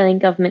the Australian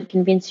government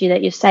convince you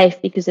that you're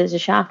safe because there's a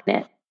shark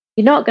net.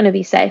 You're not going to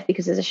be safe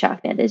because there's a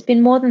shark net. There's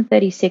been more than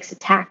 36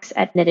 attacks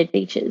at netted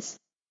beaches,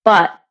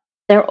 but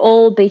they're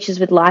all beaches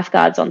with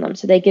lifeguards on them,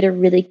 so they get a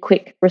really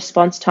quick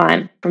response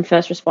time from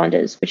first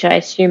responders, which I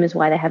assume is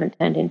why they haven't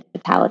turned into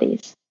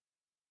fatalities.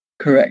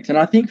 Correct. And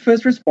I think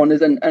first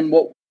responders and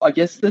what I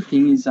guess the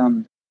thing is,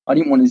 I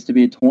didn't want this to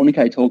be a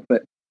tourniquet talk,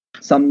 but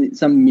some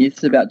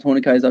myths about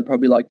tourniquets I'd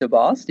probably like to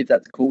bust, if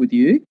that's cool with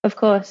you. Of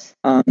course.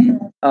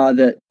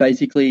 That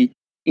basically,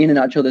 in a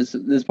nutshell,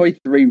 there's probably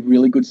 3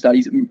 really good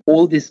studies.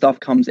 All of this stuff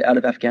comes out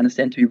of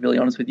Afghanistan, to be really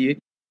honest with you.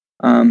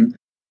 And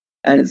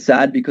it's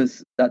sad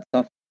because that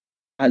stuff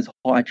has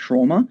high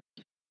trauma,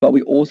 but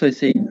we also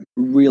see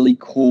really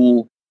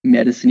cool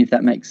medicine, if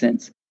that makes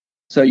sense.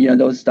 So, there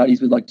were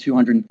studies with like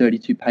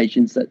 232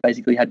 patients that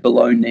basically had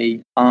below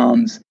knee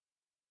arms,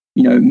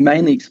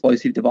 mainly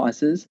explosive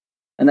devices.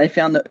 And they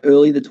found that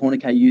early the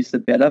tourniquet use, the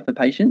better for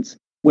patients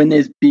when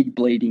there's big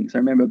bleeding. So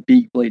remember,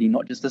 big bleeding,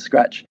 not just a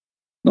scratch,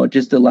 not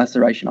just a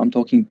laceration. I'm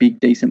talking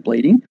big, decent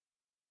bleeding.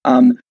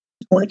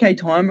 Tourniquet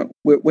time,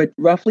 we're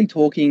roughly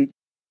talking,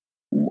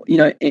 we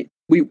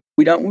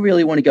don't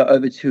really want to go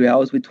over 2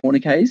 hours with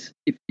tourniquets,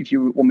 if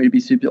you want me to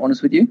be super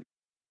honest with you.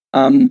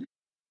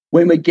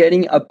 When we're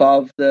getting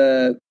above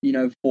the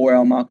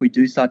 4-hour mark, we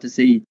do start to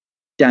see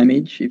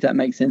damage, if that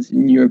makes sense,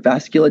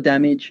 neurovascular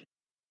damage.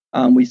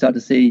 We start to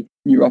see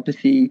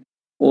neuropathy,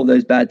 all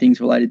those bad things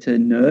related to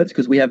nerves,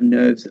 because we have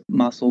nerves,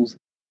 muscles,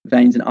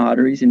 veins and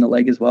arteries in the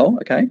leg as well,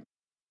 okay?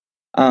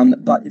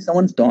 But if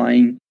someone's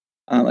dying,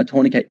 a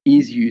tourniquet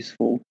is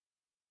useful.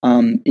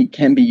 It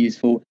can be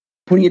useful.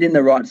 Putting it in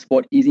the right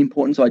spot is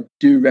important, so I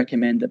do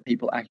recommend that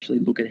people actually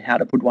look at how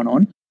to put one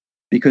on,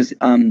 because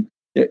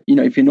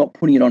if you're not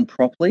putting it on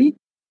properly,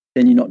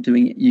 then you're not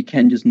doing it. You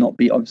can just not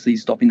be obviously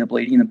stopping the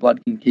bleeding, and the blood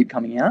can keep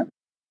coming out.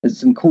 There's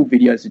some cool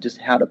videos of just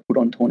how to put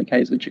on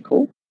tourniquets, which are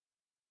cool,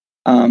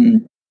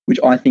 which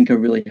I think are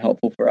really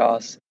helpful for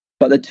us.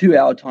 But the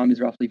 2-hour time is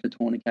roughly for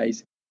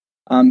tourniquets.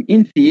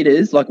 In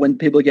theatres, like when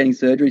people are getting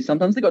surgery,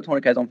 sometimes they've got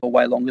tourniquets on for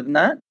way longer than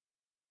that.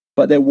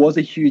 But there was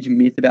a huge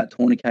myth about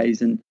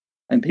tourniquets, and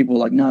people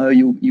were like, no,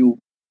 you'll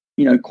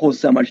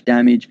cause so much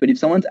damage. But if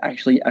someone's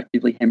actually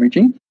actively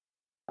hemorrhaging,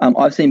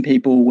 I've seen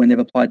people, when they've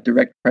applied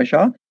direct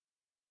pressure,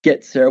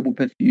 get cerebral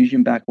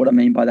perfusion back. What I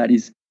mean by that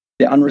is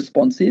they're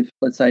unresponsive.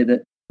 Let's say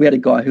that we had a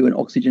guy who an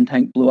oxygen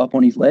tank blew up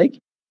on his leg.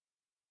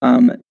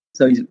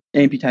 So he's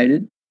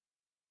amputated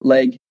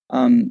leg.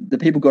 The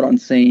people got on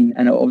scene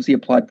and obviously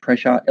applied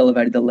pressure,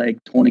 elevated the leg,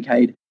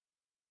 tourniquet.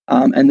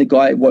 And the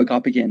guy woke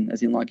up again,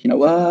 as in like,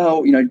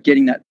 wow,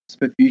 getting that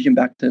perfusion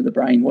back to the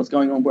brain. What's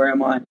going on? Where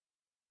am I?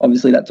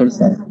 Obviously that sort of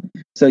stuff.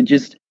 So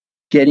just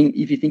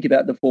if you think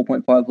about the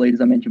 4.5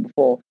 litres I mentioned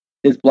before,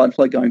 there's blood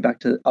flow going back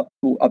to up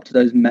to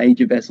those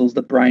major vessels,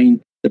 the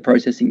brain, the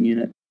processing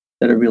unit,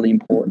 that are really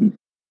important.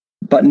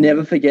 But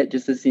never forget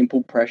just the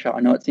simple pressure. I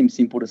know it seems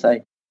simple to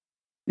say,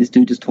 this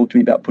dude just talked to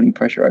me about putting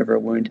pressure over a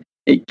wound.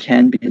 It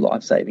can be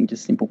life-saving,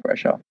 just simple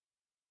pressure.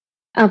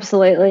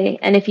 Absolutely.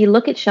 And if you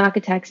look at shark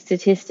attack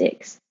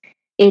statistics,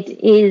 it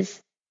is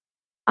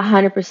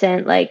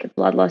 100% like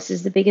blood loss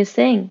is the biggest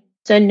thing.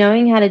 So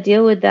knowing how to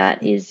deal with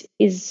that is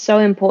so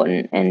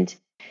important. And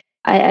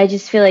I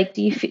just feel like,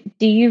 do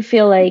you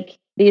feel like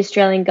the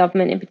Australian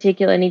government in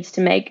particular needs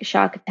to make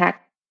shark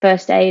attack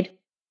first aid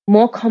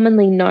more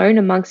commonly known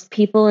amongst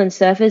people and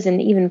surfers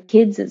and even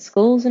kids at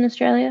schools in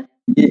Australia?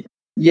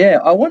 Yeah.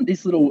 I want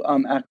this little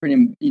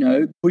acronym,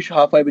 push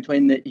halfway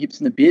between the hips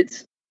and the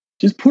bits.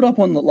 Just put up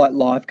on the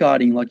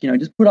lifeguarding,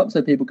 just put up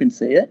so people can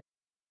see it.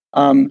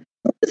 Not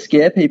to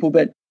scare people,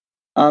 but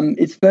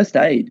it's first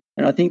aid.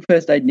 And I think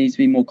first aid needs to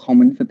be more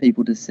common for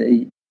people to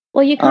see.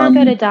 Well, you can't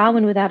go to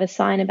Darwin without a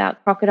sign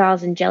about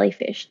crocodiles and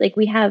jellyfish. Like,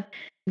 we have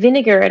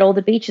vinegar at all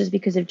the beaches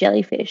because of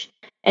jellyfish.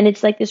 And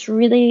it's like this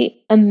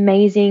really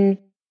amazing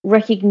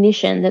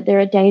recognition that there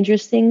are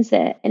dangerous things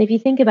there. And if you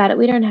think about it,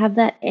 we don't have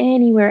that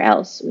anywhere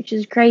else, which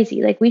is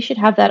crazy. Like, we should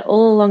have that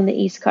all along the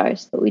East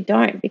Coast, but we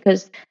don't,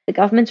 because the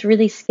government's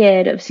really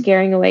scared of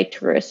scaring away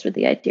tourists with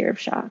the idea of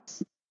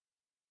sharks.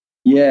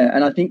 Yeah,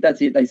 and I think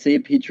that's it. They see a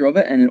picture of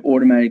it and it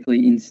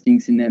automatically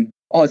instincts in them,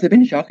 oh, has there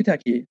been a shark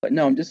attack here? Like,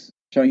 no, I'm just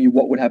showing you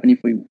what would happen if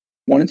we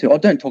wanted to. Oh,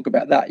 don't talk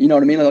about that. You know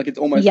what I mean? Like, it's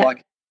almost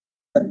like,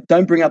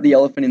 don't bring up the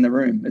elephant in the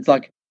room. It's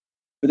like,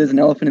 but there's an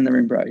elephant in the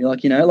room, bro. You're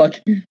like,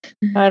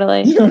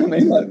 Totally. You know what I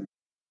mean? Like,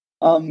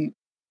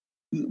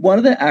 one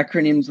of the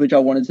acronyms which I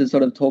wanted to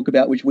sort of talk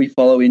about, which we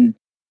follow in,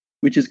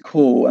 which is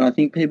cool, and I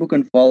think people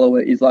can follow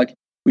it, is like,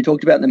 we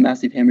talked about the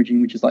massive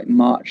hemorrhaging, which is like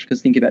march,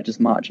 because think about just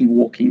marching,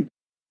 walking.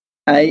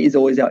 A is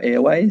always our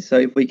airway. So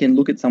if we can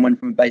look at someone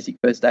from a basic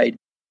first aid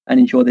and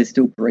ensure they're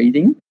still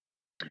breathing.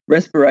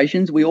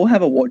 Respirations, we all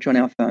have a watch on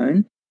our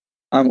phone.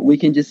 We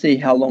can just see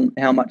how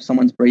much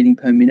someone's breathing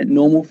per minute.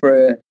 Normal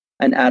for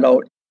an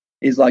adult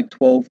is like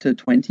 12 to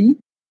 20.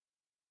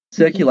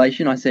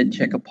 Circulation, I said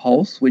check a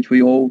pulse, which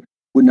we all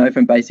would know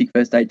from basic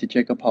first aid to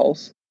check a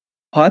pulse.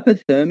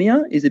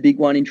 Hypothermia is a big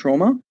one in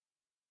trauma.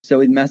 So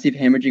with massive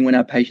hemorrhaging, when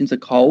our patients are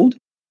cold,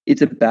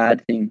 it's a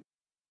bad thing.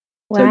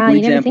 Wow, so a good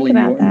you never example think in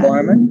about your that.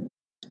 environment.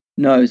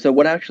 No, so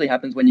what actually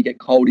happens when you get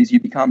cold is you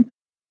become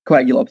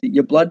coagulopathy.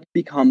 Your blood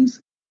becomes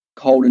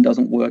cold and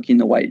doesn't work in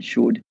the way it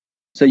should.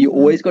 So you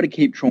always got to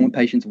keep trauma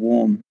patients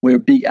warm. We're a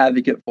big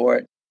advocate for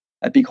it.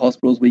 At big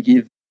hospitals,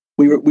 if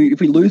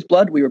we lose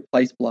blood, we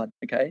replace blood,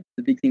 okay? It's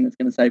the big thing that's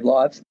going to save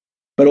lives.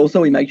 But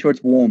also we make sure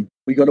it's warm.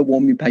 We got to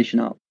warm your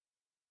patient up.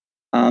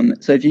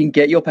 So if you can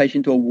get your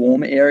patient to a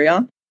warm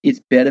area,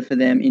 it's better for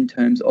them in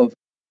terms of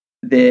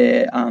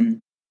their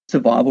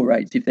survival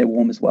rates if they're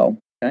warm as well,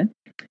 okay?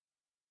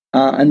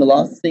 And the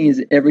last thing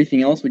is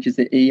everything else, which is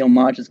the E on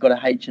March. It's got a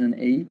H and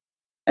an E.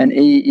 And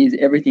E is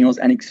everything else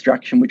and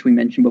extraction, which we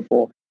mentioned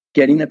before.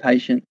 Getting the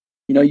patient,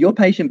 your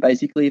patient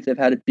basically, if they've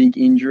had a big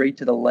injury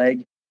to the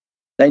leg,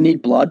 they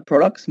need blood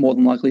products, more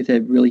than likely if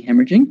they're really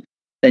hemorrhaging.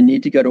 They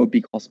need to go to a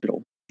big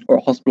hospital or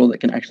a hospital that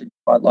can actually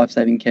provide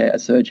life-saving care, a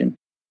surgeon.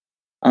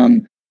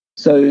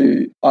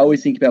 So I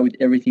always think about with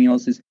everything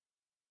else is,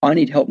 I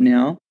need help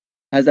now.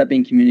 Has that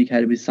been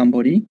communicated with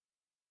somebody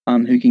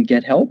who can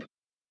get help?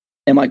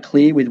 Am I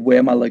clear with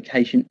where my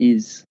location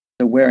is?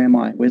 So where am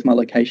I? Where's my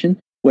location?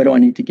 Where do I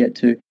need to get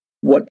to?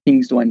 What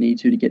things do I need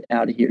to get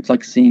out of here? It's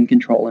like scene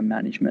control and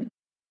management.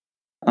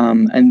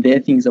 And they're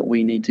things that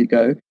we need to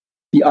go.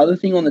 The other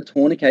thing on the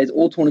tourniquet is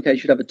all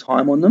tourniquets should have a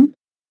time on them.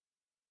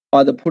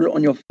 Either put it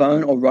on your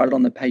phone or write it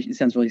on the patient. It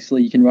sounds really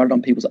silly. You can write it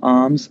on people's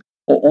arms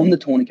or on the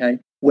tourniquet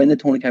when the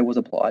tourniquet was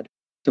applied.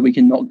 So we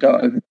can not go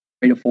over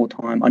 3 to 4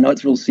 times. I know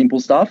it's real simple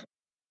stuff,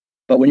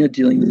 but when you're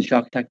dealing with a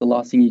shark attack, the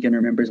last thing you're going to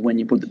remember is when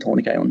you put the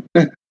tourniquet on.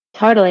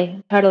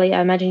 Totally.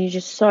 I imagine you're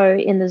just so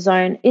in the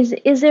zone.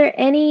 Is there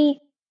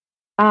any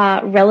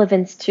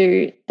relevance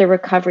to the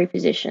recovery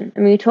position? I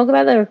mean, we talk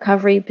about the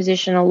recovery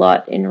position a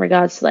lot in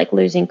regards to like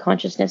losing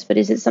consciousness, but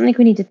is it something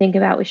we need to think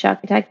about with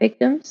shark attack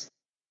victims?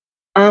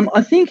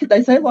 I think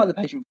they say lie the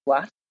patient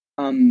flat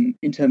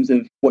in terms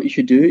of what you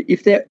should do.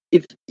 If they're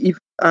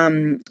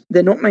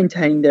not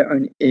maintaining their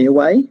own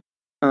airway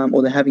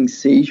or they're having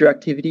seizure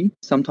activity,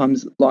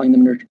 sometimes lying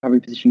them in a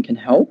recovery position can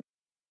help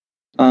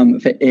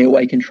for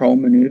airway control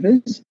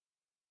maneuvers.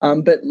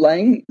 But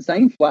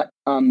staying flat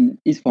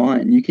is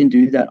fine. You can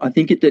do that. I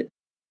think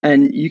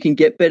and you can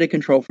get better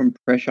control from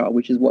pressure,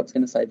 which is what's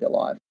going to save their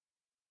life.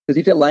 Because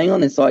if they're laying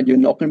on their side, you're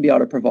not going to be able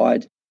to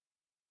provide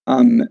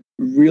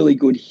really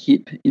good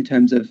hip in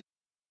terms of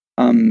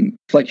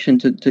flexion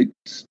to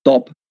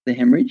stop the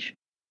hemorrhage.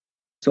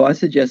 So I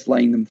suggest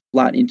laying them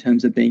flat in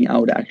terms of being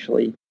able to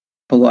actually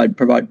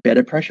provide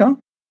better pressure.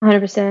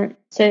 100%.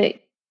 So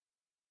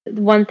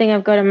one thing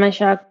I've got on my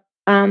shark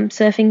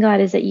surfing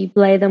guide is that you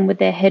lay them with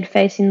their head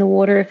facing the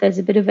water if there's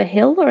a bit of a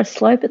hill or a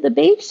slope at the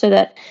beach, so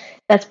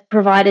that's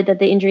provided that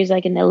the injury is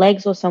like in their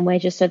legs or somewhere,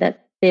 just so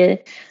that the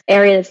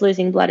area that's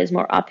losing blood is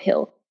more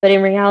uphill. But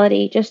in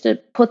reality, just to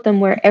put them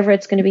wherever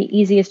it's going to be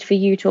easiest for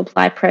you to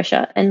apply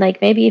pressure. And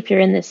like maybe if you're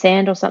in the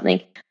sand or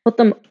something, put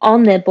them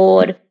on their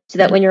board so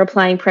that when you're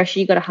applying pressure,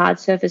 you've got a hard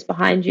surface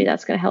behind you.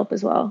 That's going to help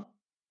as well.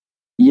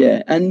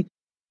 Yeah, and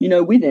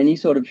with any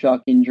sort of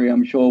shark injury,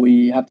 I'm sure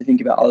we have to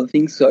think about other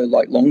things. So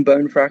like long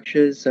bone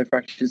fractures, so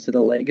fractures to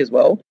the leg as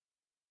well,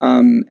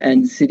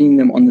 and sitting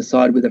them on the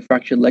side with a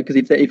fractured leg.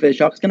 Because if a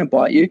shark's going to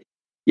bite you,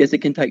 yes, it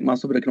can take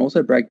muscle, but it can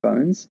also break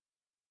bones.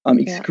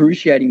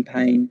 Excruciating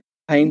pain.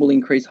 Pain will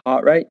increase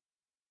heart rate.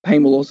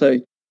 Pain will also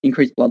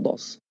increase blood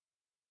loss.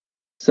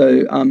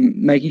 So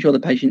making sure the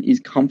patient is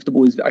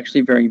comfortable is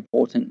actually very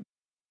important.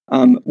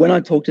 When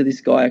I talked to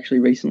this guy actually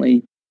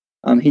recently,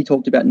 he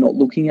talked about not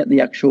looking at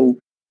the actual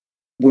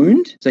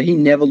wound. So he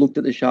never looked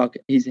at the shark.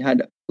 He's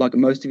had like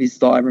most of his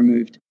thigh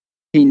removed.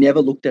 He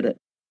never looked at it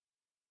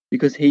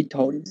because he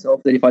told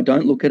himself that if I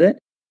don't look at it,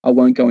 I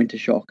won't go into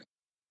shock.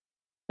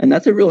 And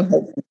that's a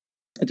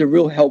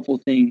real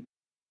helpful thing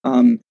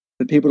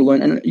for people to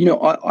learn. And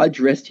I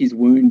dressed his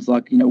wounds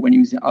like when he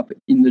was up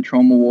in the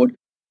trauma ward.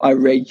 I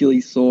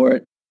regularly saw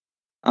it,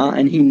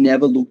 and he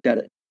never looked at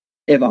it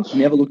ever.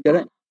 Never looked at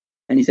it,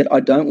 and he said, "I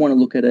don't want to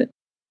look at it.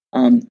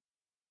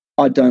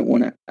 I don't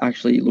want to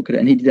actually look at it."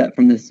 And he did that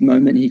from this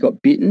moment he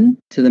got bitten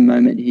to the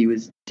moment he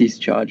was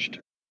discharged.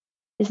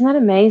 Isn't that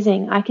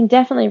amazing? I can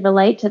definitely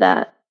relate to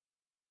that.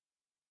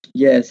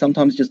 Yeah,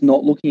 sometimes just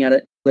not looking at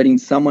it, letting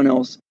someone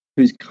else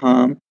who's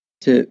calm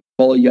to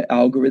follow your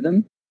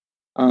algorithm,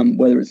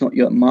 whether it's not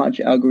your March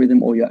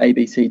algorithm or your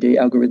ABCD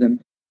algorithm.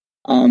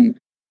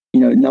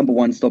 Number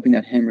one, stopping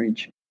that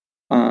hemorrhage.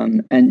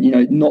 And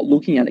not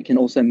looking at it can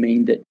also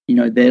mean that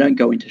they don't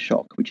go into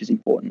shock, which is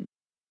important.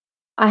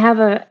 I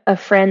have a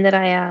friend that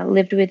I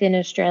lived with in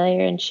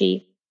Australia, and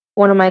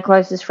one of my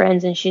closest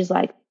friends, and she's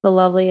like the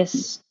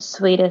loveliest,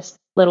 sweetest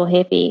little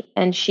hippie.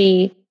 And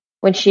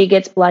when she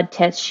gets blood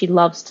tests, she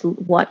loves to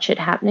watch it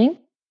happening.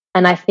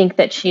 And I think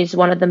that she's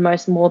one of the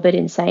most morbid,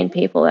 insane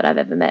people that I've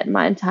ever met in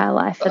my entire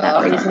life for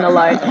that reason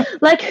alone.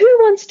 Like, who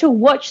wants to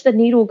watch the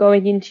needle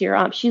going into your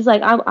arm? She's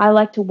like, I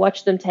like to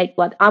watch them take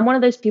blood. I'm one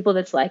of those people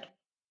that's like,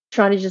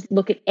 trying to just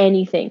look at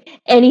anything.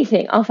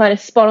 I'll find a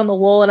spot on the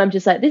wall and I'm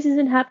just like, this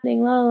isn't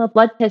happening.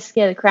 Blood tests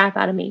scare the crap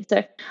out of me.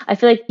 So I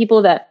feel like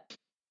people that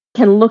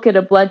can look at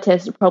a blood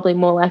test are probably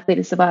more likely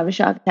to survive a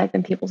shark attack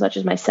than people such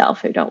as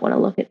myself who don't want to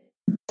look at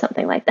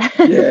something like that.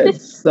 Yeah,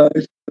 it's so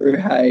true.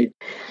 Hey,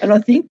 and I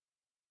think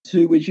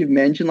too, which you've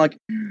mentioned, like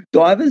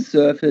divers,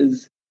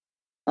 surfers,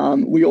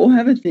 we all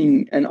have a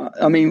thing, and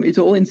I mean, it's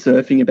all in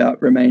surfing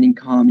about remaining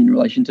calm in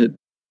relation to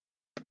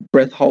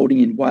breath holding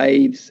in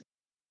waves.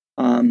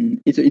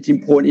 It's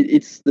important.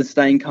 It's the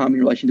staying calm in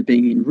relation to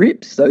being in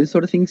rips, those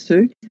sort of things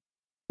too,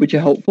 which are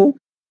helpful.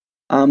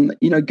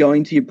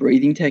 Going to your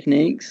breathing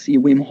techniques,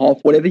 your Wim Hof,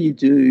 whatever you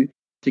do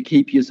to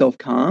keep yourself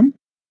calm,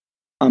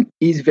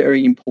 is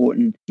very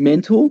important.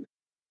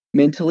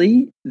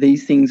 Mentally,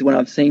 these things, when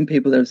I've seen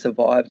people that have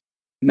survived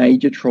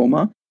major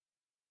trauma,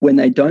 when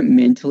they don't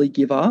mentally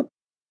give up,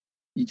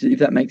 if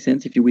that makes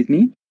sense, if you're with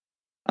me,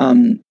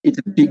 it's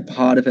a big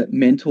part of it.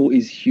 Mental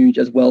is huge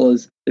as well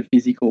as the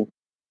physical.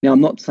 Now,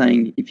 I'm not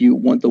saying if you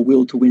want the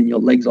will to win your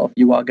legs off,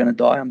 you are going to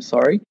die. I'm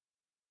sorry.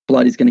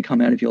 Blood is going to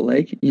come out of your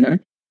leg,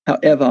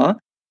 However,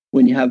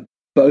 when you have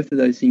both of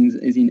those things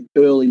is in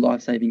early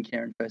life-saving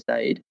care and first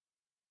aid,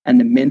 and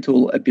the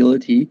mental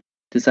ability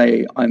to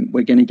say,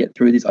 we're going to get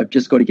through this. I've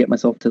just got to get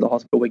myself to the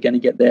hospital. We're going to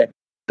get there.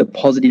 The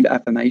positive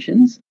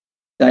affirmations,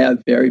 they are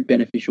very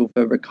beneficial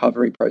for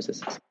recovery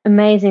processes.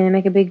 Amazing. They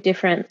make a big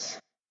difference.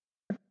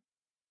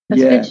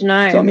 That's good to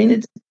know. So,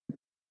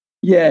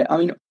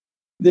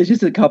 there's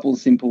just a couple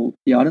simple,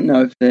 I don't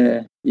know if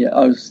they're,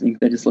 I just think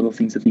they're just little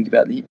things to think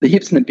about. The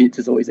hips and the bits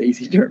is always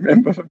easy to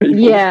remember for people.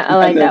 Yeah, I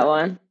like that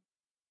one.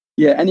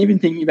 Yeah, and even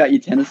thinking about your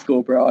tennis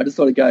score, bro, I just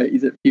sort of go,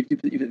 is it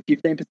 50%, is it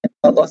 15%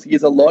 blood loss?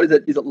 Is it a lot? Is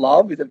it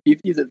love? Is it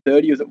 50? Is it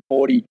 30? Is it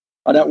 40?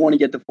 I don't want to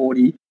get to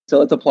 40, so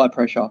let's apply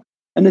pressure.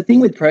 And the thing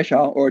with pressure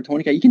or a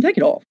tourniquet, you can take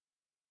it off.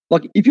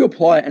 Like, if you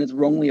apply it and it's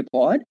wrongly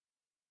applied,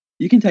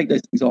 you can take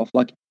those things off.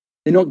 Like,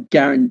 they're not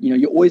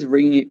guaranteed, you're always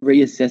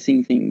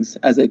reassessing things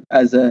as a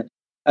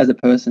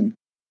person.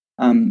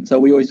 So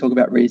we always talk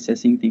about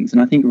reassessing things,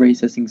 and I think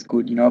reassessing is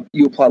good. If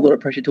you apply a lot of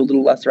pressure to a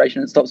little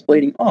laceration and it stops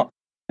bleeding,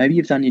 maybe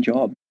you've done your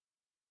job.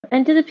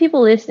 And to the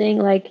people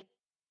listening, I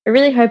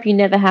really hope you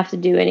never have to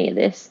do any of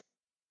this,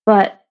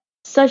 but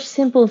such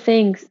simple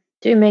things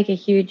do make a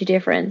huge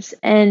difference.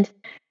 And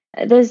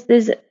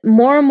there's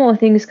more and more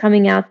things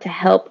coming out to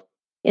help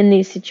in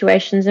these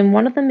situations, and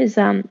one of them is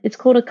it's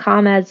called a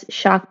Carmad's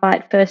Shark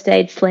Bite First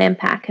Aid Slam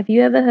Pack. Have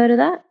you ever heard of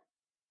that?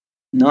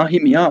 No,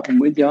 hit me up. I'm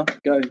with you.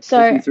 Go.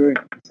 So me through.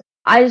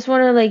 I just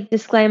want to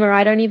disclaimer,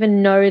 I don't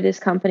even know this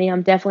company.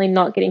 I'm definitely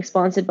not getting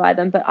sponsored by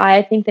them, but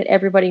I think that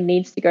everybody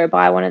needs to go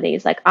buy one of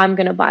these. I'm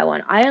going to buy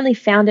one. I only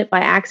found it by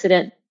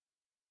accident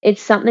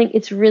it's something,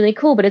 it's really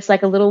cool, but it's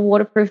like a little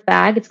waterproof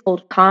bag. It's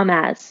called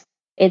Calmaz.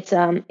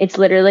 It's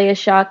literally a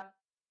shark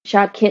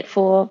kit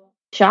for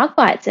shark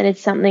bites, and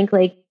it's something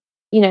like,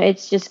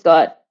 it's just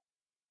got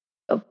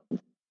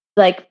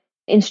like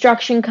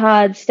instruction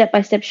cards,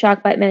 step-by-step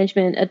shark bite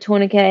management, a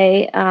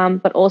tourniquet,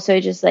 but also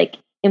just like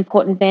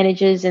important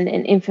bandages and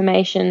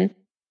information.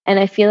 And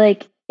I feel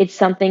like it's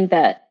something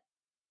that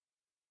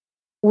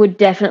would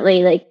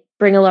definitely like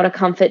bring a lot of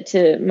comfort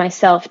to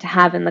myself to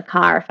have in the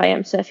car if I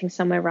am surfing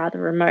somewhere rather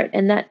remote.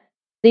 And that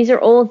these are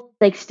all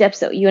like steps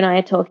that you and I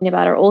are talking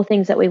about are all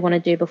things that we want to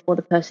do before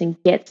the person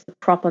gets the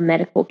proper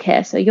medical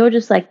care. So you're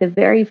just like the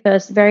very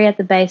at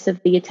the base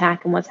of the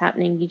attack and what's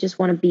happening. You just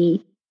want to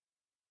be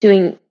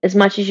doing as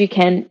much as you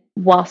can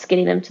whilst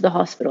getting them to the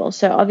hospital.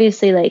 So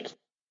obviously, like,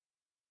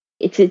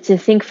 to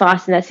think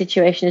fast in that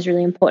situation is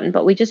really important,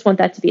 but we just want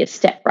that to be a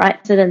step,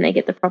 right? So then they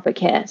get the proper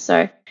care.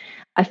 So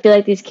I feel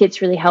like these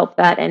kits really help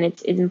that, and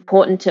it's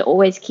important to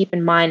always keep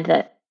in mind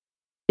that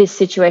this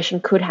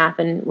situation could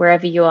happen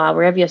wherever you are,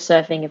 wherever you're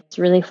surfing. If it's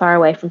really far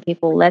away from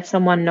people, let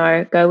someone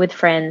know, go with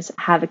friends,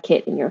 have a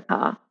kit in your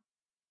car.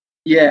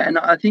 Yeah, and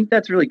I think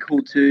that's really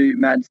cool too,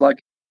 Mads.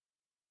 Like,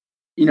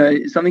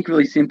 something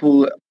really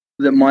simple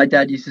that my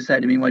dad used to say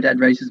to me. My dad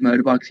races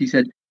motorbikes. He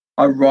said,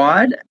 I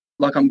ride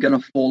like I'm going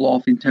to fall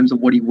off in terms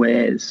of what he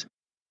wears.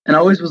 And I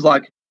always was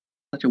like,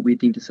 such a weird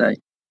thing to say,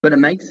 but it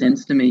makes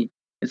sense to me.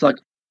 It's like,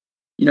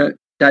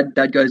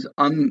 dad goes,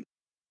 I'm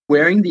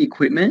wearing the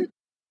equipment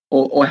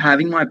or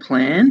having my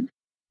plan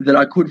that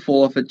I could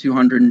fall off at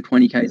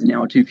 220 k's an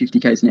hour, 250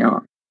 k's an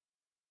hour.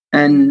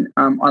 And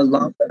I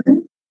love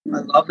that. I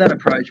love that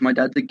approach. My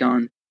dad's a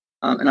gun.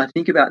 And I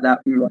think about that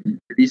when we're like,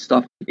 this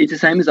stuff. It's the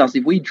same as us.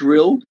 If we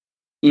drill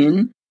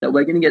in that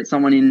we're going to get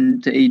someone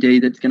into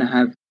ED that's going to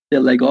have their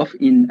leg off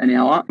in an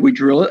hour, we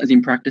drill it, as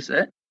in practice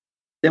it,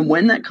 then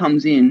when that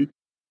comes in,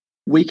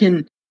 we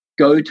can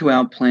go to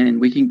our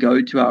plan, we can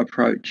go to our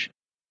approach.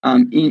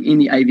 In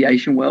the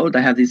aviation world,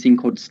 they have this thing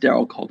called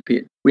sterile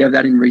cockpit. We have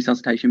that in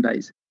resuscitation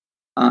bays.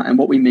 And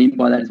what we mean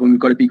by that is when we've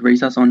got a big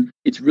resus on,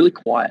 it's really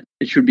quiet.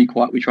 It should be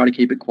quiet. We try to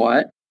keep it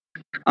quiet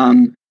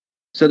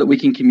so that we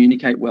can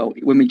communicate well.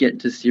 When we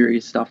get to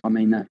serious stuff, I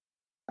mean that.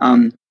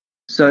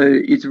 So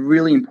it's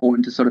really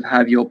important to sort of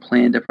have your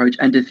planned approach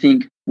and to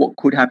think, what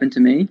could happen to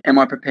me? Am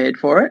I prepared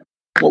for it?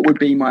 What would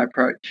be my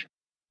approach?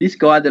 This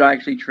guy that I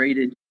actually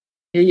treated,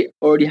 he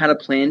already had a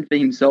plan for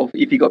himself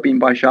if he got bitten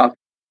by a shark.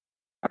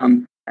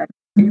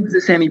 He was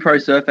a semi-pro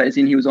surfer, as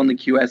in he was on the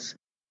QS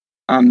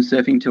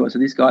surfing tour. So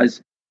this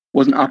guy's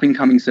was an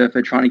up-and-coming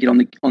surfer trying to get on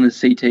the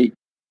CT,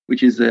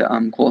 which is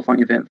the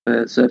qualifying event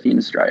for surfing in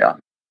Australia.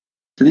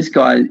 So this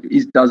guy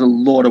does a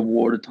lot of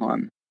water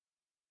time.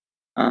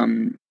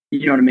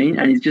 You know what I mean?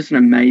 And he's just an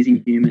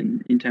amazing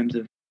human in terms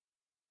of,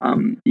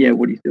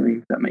 what he's doing,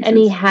 if that makes sense. And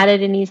he had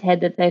it in his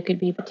head that there could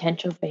be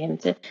potential for him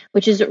to,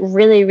 which is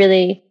really,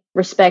 really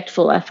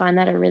respectful. I find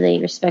that a really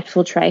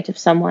respectful trait of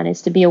someone,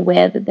 is to be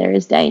aware that there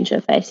is danger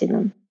facing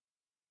them.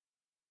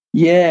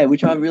 Yeah,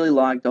 which I really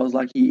liked. I was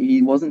like,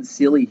 he wasn't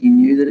silly. He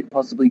knew that it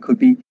possibly could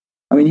be.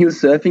 I mean, he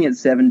was surfing at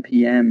 7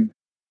 p.m.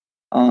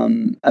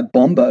 At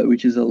Bombo,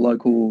 which is a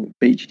local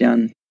beach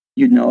down,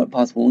 you'd know it,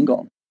 past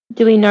Wollongong.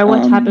 Do we know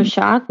what type of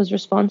shark was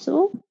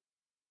responsible?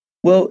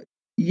 Well,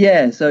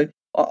 yeah. So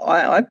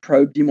I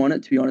probed him on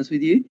it, to be honest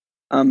with you.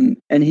 And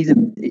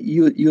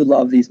you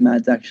love these,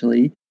 Mads.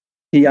 Actually,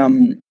 they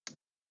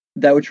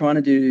were trying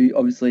to do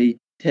obviously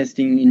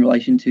testing in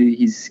relation to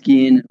his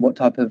skin, what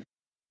type of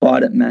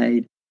bite it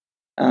made,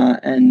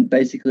 and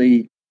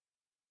basically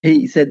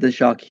he said the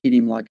shark hit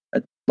him like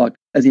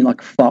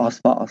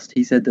fast.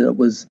 He said that it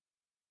was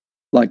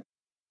like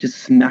just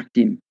smacked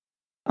him.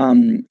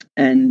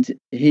 And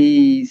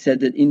he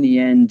said that in the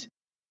end,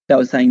 they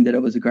were saying that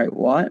it was a great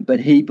white, but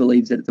he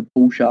believes that it's a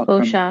bull shark.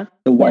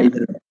 The way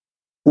that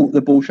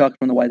the bull shark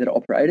from the way that it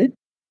operated.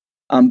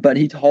 But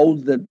he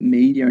told the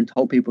media and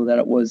told people that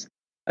it was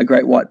a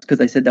great white because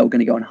they said they were going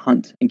to go and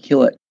hunt and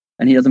kill it,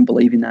 and he doesn't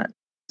believe in that.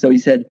 So he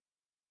said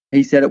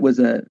it was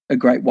a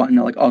great white, and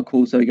they're like, oh,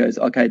 cool. So he goes,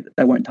 okay,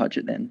 they won't touch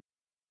it then.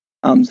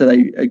 So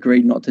they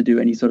agreed not to do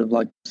any sort of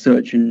like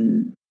search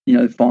and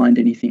find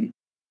anything.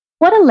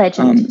 What a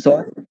legend!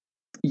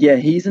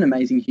 He's an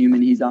amazing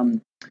human. He's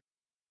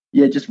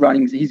just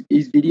running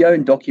his video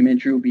and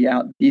documentary will be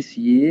out this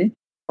year.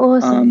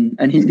 Awesome.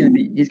 And he's going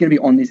to be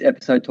on this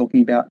episode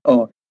talking about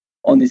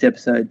on this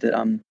episode that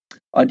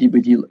I did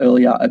with you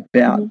earlier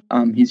about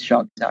his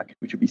shark attack,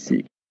 which will be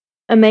sick.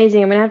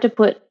 Amazing. I'm going to have to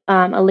put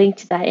a link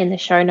to that in the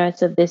show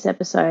notes of this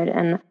episode,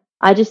 and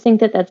I just think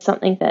that that's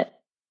something that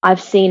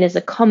I've seen as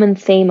a common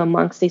theme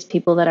amongst these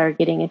people that are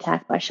getting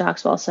attacked by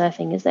sharks while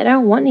surfing, is they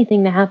don't want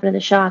anything to happen to the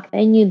shark.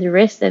 They knew the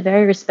risk. They're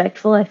very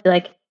respectful. I feel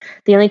like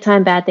the only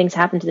time bad things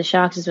happen to the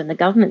sharks is when the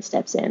government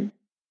steps in.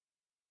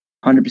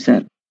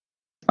 100%.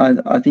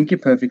 I think you're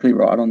perfectly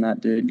right on that,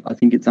 dude. I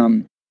think it's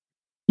I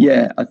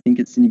think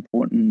it's an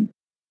important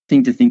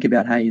thing to think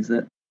about. Hey, is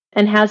it?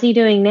 And how's he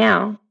doing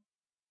now?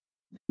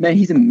 Man,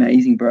 he's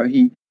amazing, bro.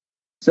 His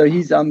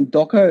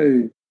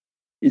doco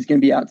is going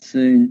to be out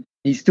soon.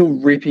 he's still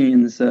ripping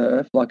in the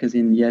surf, like as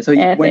in, yeah. So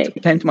he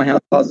came to my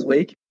house last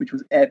week, which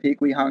was epic.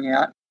 We hung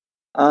out.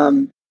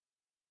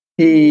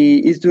 He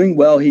is doing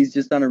well. He's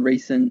just done a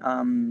recent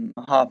ran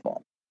a half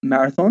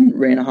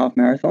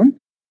marathon.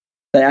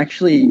 They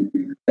actually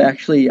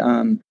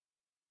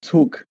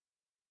took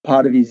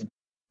part of his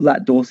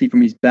lat dorsi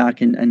from his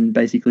back and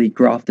basically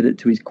grafted it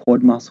to his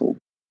quad muscle.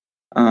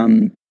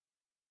 And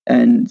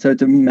so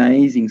it's an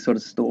amazing sort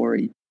of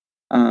story.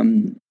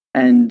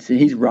 And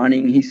he's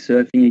running, he's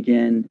surfing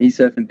again, he's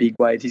surfing big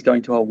waves, he's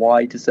going to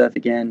Hawaii to surf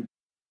again.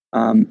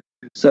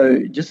 So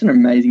just an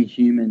amazing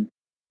human.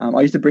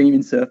 I used to bring him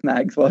in surf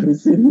mags while he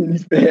was sitting in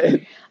his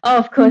bed. Oh,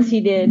 of course you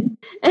did.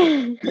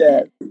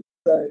 Yeah.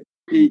 So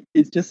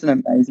it's just an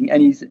amazing,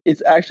 and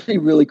it's actually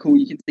really cool.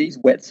 You can see his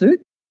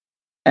wetsuit,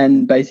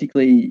 and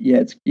basically,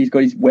 he's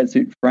got his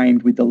wetsuit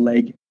framed with the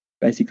leg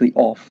basically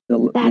off the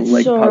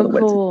leg so part of the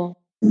cool.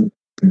 wetsuit.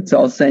 So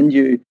I'll send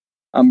you.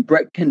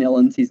 Brett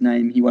Canellan's his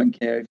name. He won't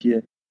care if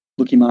you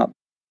look him up.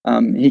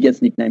 He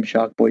gets nicknamed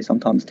Shark Boy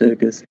sometimes too,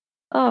 because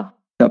how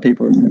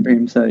people remember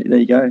him. So there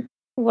you go.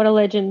 What a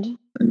legend.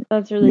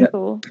 That's really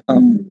cool.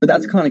 But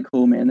that's kind of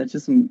cool, man. That's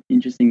just some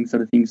interesting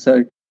sort of things.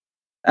 So,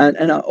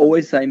 and I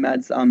always say,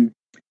 Mads,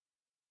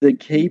 the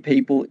key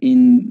people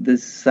in the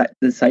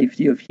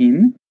safety of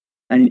him,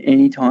 and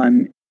any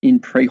time in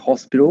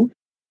pre-hospital,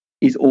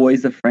 is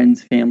always the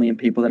friends, family, and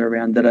people that are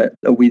around that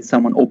are with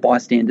someone, or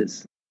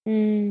bystanders.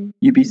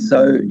 You'd be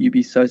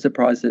so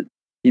surprised at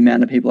the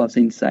amount of people I've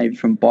seen saved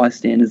from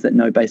bystanders that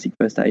know basic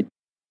first aid.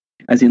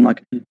 As in,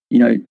 like,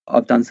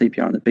 I've done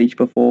CPR on the beach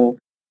before.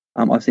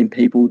 I've seen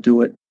people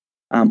do it.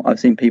 I've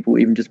seen people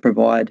even just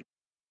provide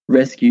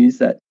rescues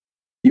that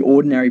the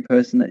ordinary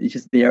person that is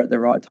just there at the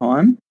right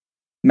time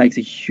makes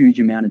a huge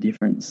amount of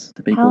difference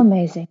to people. How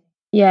amazing.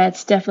 Yeah,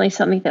 it's definitely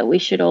something that we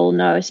should all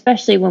know,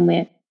 especially when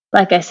we're,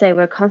 like I say,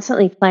 we're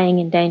constantly playing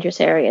in dangerous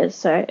areas.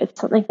 So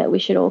it's something that we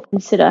should all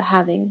consider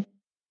having.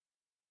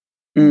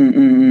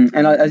 And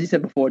as you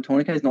said before, a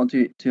tourniquet is not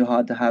too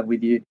hard to have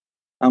with you.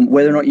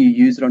 Whether or not you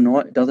use it or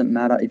not, it doesn't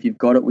matter. If you've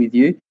got it with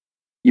you,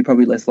 you're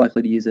probably less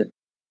likely to use it.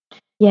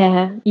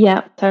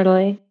 Yeah,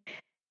 totally.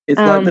 It's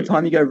like the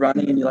time you go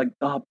running and you're like,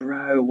 oh,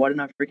 bro, why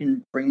didn't I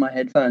freaking bring my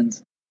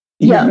headphones?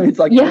 It's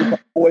like I've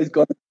always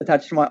got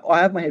attached to I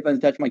have my headphones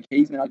attached to my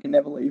keys, man. I can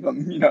never leave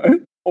them,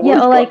 Or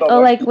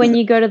like when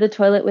you go to the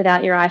toilet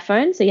without your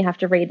iPhone, so you have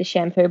to read the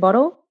shampoo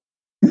bottle.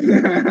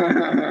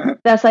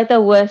 That's like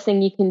the worst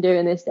thing you can do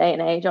in this day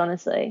and age,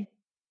 honestly.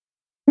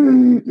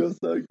 You're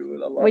so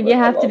good. I love when you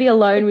have to be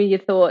alone with your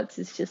thoughts,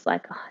 it's just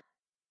like,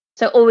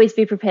 so always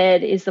be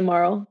prepared is the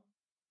moral.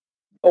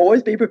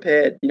 Always be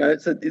prepared.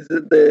 It's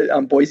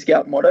the Boy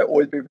Scout motto,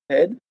 always be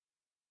prepared.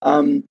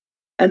 And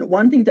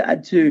one thing to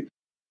add to,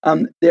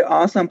 there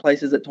are some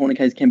places that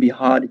tourniquets can be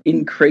hard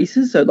in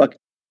creases. So like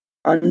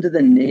under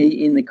the knee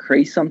in the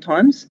crease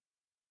sometimes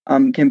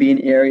can be an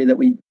area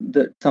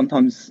that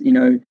sometimes,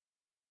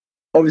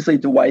 obviously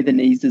the way the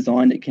knee's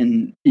designed,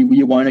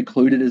 you won't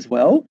occlude it as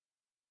well.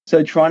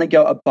 So trying to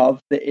go above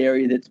the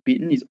area that's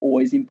bitten is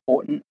always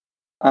important.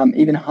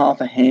 Even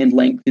half a hand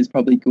length is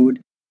probably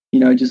good.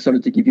 Just sort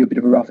of to give you a bit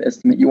of a rough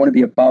estimate, you want to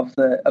be above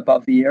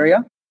the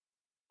area.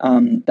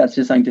 That's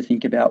just something to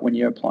think about when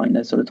you're applying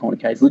those sort of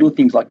tourniquets. Little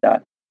things like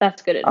that.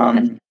 That's good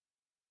advice.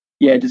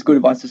 Just good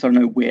advice to sort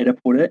of know where to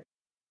put it.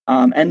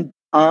 And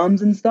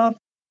arms and stuff,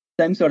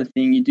 same sort of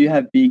thing. You do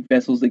have big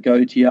vessels that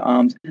go to your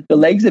arms. The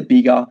legs are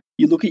bigger.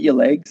 You look at your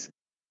legs;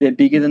 they're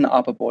bigger than the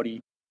upper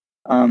body.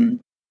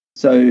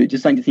 So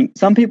just something to think.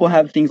 Some people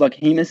have things like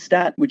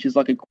hemostat, which is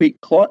like a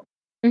quick clot.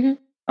 Mm-hmm.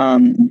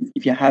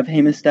 If you have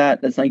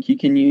hemostat, that's something you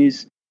can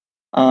use.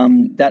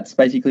 That's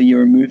basically you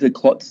remove the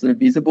clots that are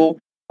visible,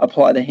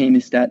 apply the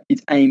hemostat.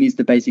 Its aim is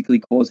to basically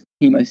cause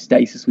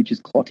hemostasis, which is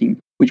clotting,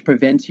 which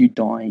prevents you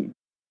dying.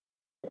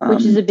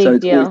 Which is a big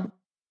deal.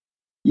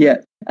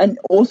 And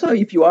also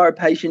if you are a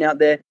patient out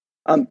there,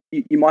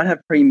 you might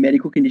have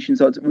pre-medical conditions,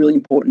 so it's really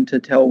important to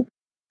tell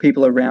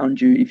people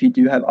around you if you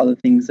do have other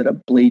things that are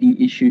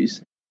bleeding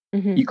issues.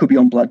 Mm-hmm. You could be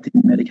on blood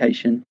thinning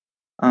medication.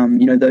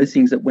 Those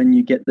things that when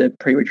you get the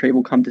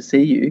pre-retrieval come to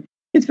see you,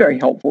 it's very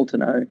helpful to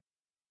know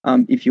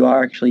if you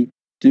are actually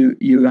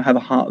you have a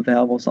heart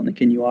valve or something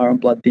and you are on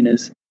blood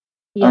thinners,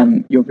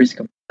 your risk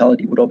of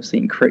mortality would obviously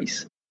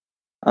increase.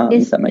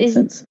 If that makes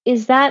sense.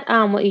 Is that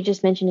what you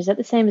just mentioned? Is that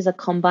the same as a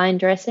combine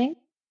dressing?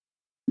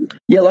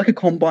 Yeah, like a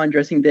combine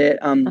dressing there.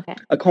 Okay.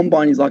 A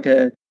combine is like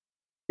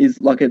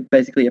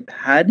basically a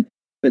pad,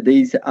 but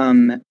these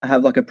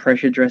have like a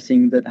pressure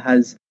dressing that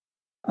has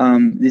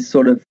this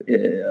sort of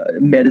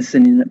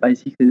medicine in it,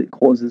 basically, that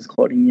causes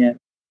clotting. Yeah,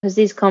 because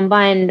these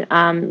combine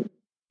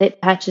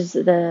patches,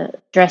 the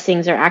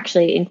dressings are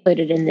actually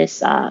included in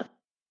this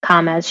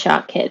Calm-As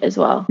Shark Kit as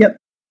well. Yep.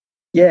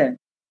 Yeah,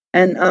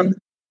 and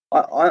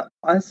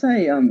I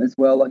say as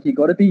well, like you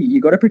got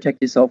to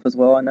protect yourself as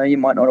well. I know you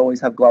might not always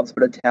have gloves,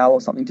 but a towel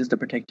or something just to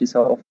protect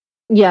yourself.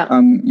 Yeah.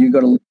 You got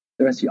to look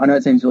the rest of you. I know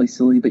it seems really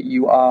silly, but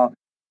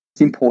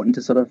it's important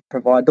to sort of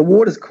provide. The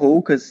water's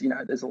cool because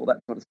there's all that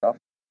sort of stuff.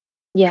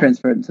 Yeah.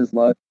 Transference is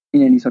low.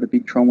 In any sort of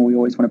big trauma, we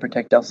always want to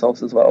protect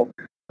ourselves as well.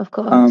 Of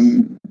course.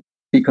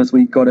 because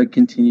we've got to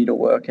continue to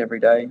work every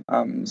day.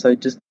 So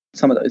just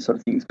some of those sort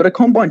of things. But a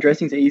combine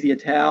dressing's easy, a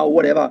towel,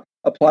 whatever.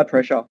 Apply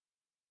pressure.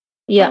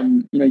 Yeah.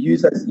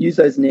 Use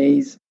those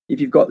knees.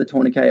 If you've got the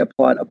tourniquet,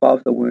 apply it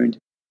above the wound.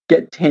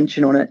 Get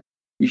tension on it.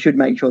 You should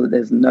make sure that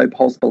there's no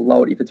pulse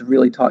below it if it's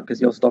really tight because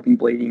you're stopping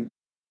bleeding.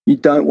 You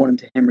don't want them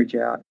to hemorrhage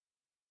out.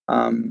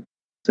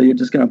 So you're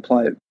just going to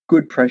apply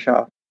good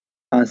pressure.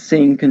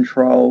 Seeing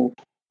control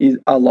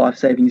are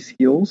life-saving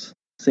skills.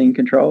 Seeing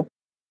control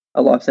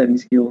are life-saving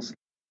skills.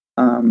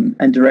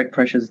 And direct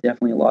pressure is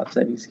definitely a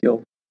life-saving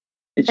skill.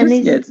 It's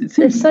just, it's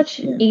there's such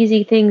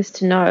easy things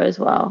to know as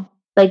well.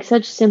 Like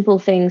such simple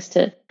things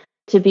to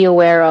be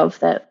aware of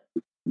that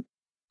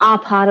are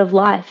part of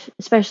life,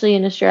 especially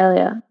in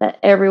Australia, that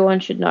everyone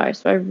should know.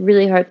 So I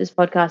really hope this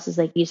podcast is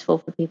like useful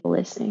for people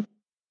listening.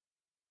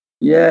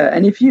 Yeah,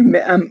 and if you,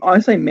 I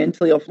say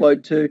mentally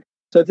offload too.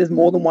 So if there's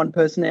more than one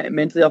person there,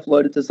 mentally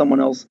offload it to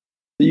someone else.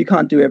 So you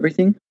can't do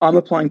everything. I'm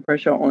applying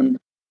pressure on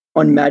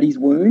Maddie's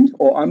wound,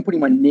 or I'm putting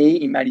my knee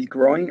in Maddie's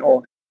groin,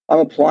 or I'm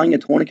applying a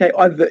tourniquet.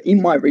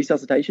 In my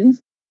resuscitations,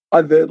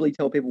 I verbally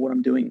tell people what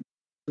I'm doing.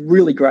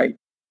 Really great.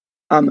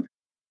 I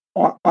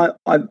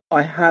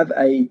have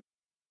a,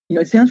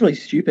 it sounds really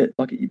stupid,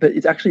 but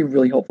it's actually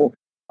really helpful.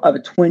 I have a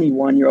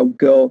 21-year-old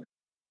girl.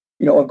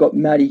 I've got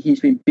Maddie here.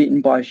 She's been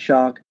bitten by a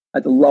shark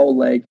at the lower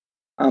leg.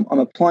 I'm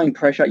applying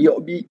pressure.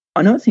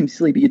 I know it seems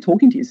silly, but you're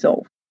talking to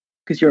yourself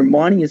because you're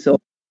reminding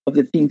yourself of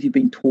the things you've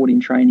been taught in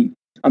training.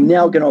 I'm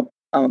now going to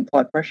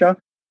apply pressure.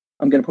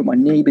 I'm going to put my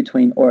knee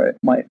or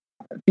my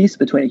fist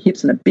between the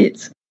hips and the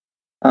bits.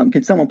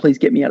 Can someone please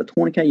get me out of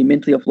tourniquet? You're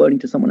mentally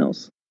offloading to someone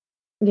else.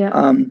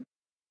 Yeah.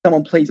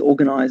 Someone please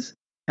organise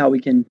how we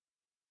can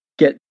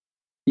get,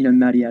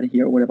 Maddie out of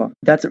here or whatever.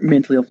 That's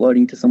mentally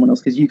offloading to someone else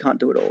because you can't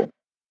do it all.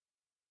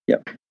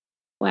 Yep.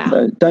 Wow.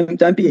 So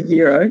don't be a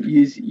hero.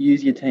 Use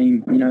your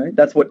team.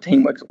 That's what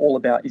teamwork's all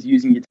about, is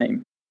using your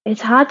team.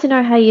 It's hard to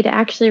know how you'd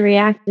actually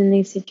react in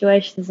these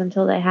situations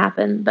until they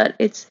happen, but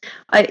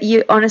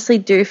you honestly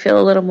do feel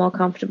a little more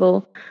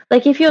comfortable.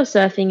 Like if you're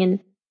surfing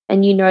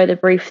and the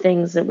brief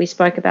things that we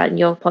spoke about in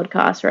your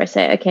podcast, where I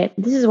say, okay,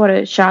 this is what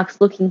a shark's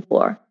looking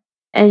for,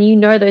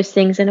 and those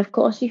things, and of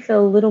course you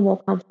feel a little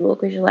more comfortable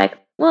because you're like,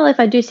 well,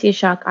 if I do see a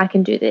shark, I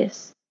can do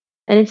this.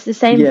 And it's the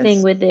same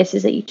thing with this,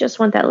 is that you just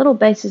want that little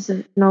basis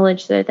of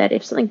knowledge so that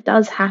if something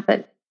does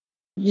happen,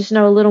 you just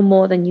know a little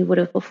more than you would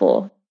have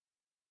before.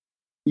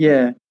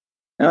 Yeah.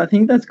 And I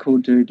think that's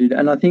cool too, dude.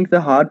 And I think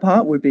the hard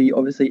part would be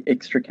obviously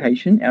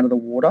extrication out of the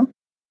water.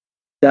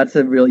 That's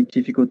a really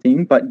difficult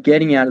thing, but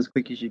getting out as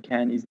quick as you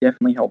can is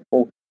definitely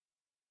helpful.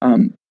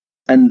 And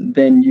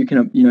then you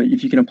can,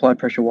 if you can apply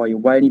pressure while you're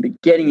waiting, but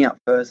getting out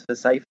first for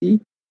safety.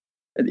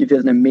 If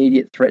there's an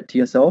immediate threat to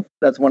yourself,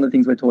 that's one of the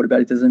things we're taught about.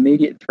 If there's an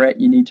immediate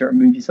threat, you need to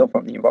remove yourself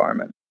from the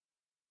environment.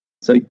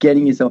 So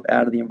getting yourself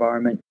out of the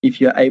environment,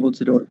 if you're able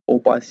to do it all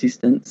by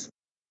assistance,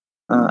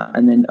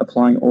 and then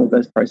applying all of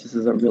those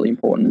processes are really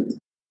important.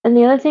 And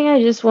the other thing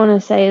I just want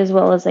to say as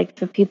well is, like,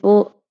 for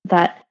people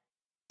that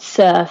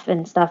surf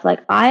and stuff,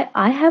 like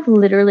I have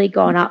literally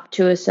gone up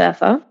to a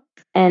surfer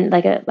and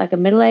like a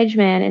middle-aged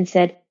man and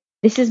said,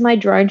 this is my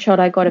drone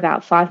shot I got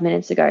about 5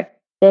 minutes ago.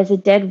 There's a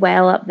dead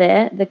whale up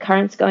there. The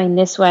current's going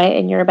this way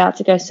and you're about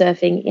to go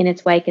surfing in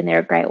its wake and there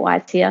are great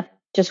whites here.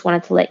 Just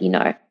wanted to let you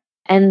know.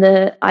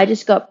 And I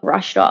just got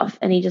brushed off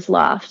and he just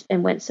laughed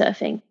and went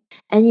surfing.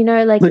 And,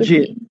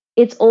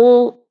 it's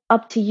all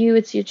up to you.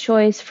 It's your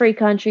choice. Free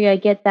country. I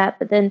get that.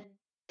 But then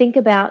think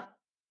about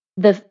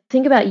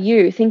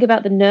you. Think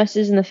about the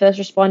nurses and the first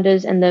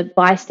responders and the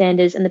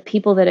bystanders and the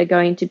people that are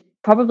going to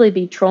probably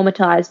be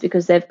traumatized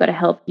because they've got to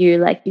help you.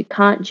 Like, you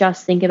can't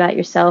just think about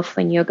yourself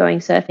when you're going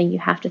surfing. You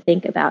have to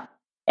think about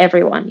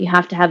everyone. You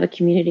have to have a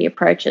community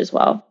approach as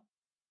well.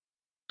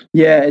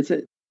 Yeah, it's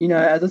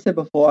as I said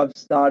before, I've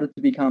started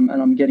to become,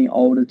 and I'm getting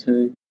older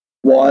too,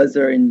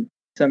 wiser in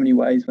so many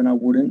ways when I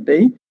wouldn't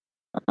be.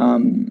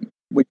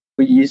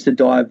 We used to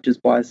dive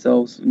just by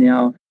ourselves.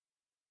 Now,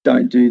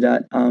 don't do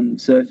that.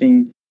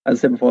 Surfing, as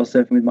I said before, I was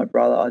surfing with my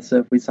brother. I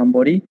surf with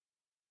somebody.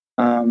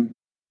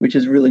 Which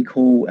is really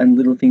cool, and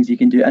little things you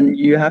can do. And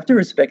you have to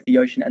respect the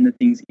ocean and the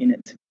things in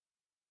it.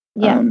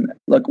 Yeah.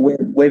 Like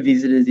we're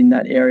visitors in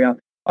that area.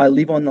 I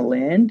live on the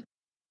land,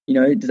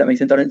 does that make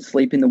sense? I don't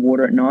sleep in the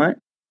water at night.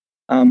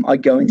 I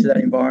go into that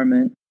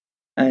environment,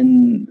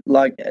 and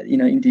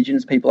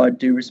Indigenous people, I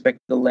do respect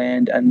the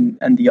land and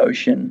the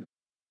ocean.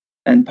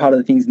 And part of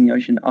the things in the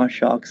ocean are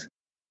sharks.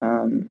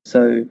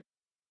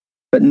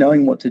 But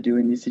knowing what to do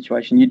in this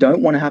situation, you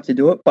don't want to have to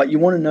do it, but you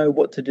want to know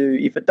what to do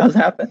if it does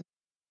happen.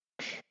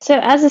 So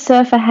as a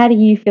surfer, how do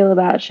you feel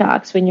about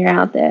sharks when you're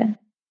out there?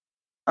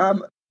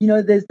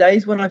 There's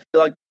days when I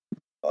feel like,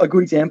 a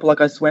good example,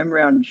 like I swam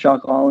around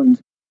Shark Island,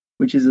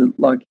 which is at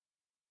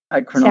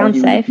Cronulla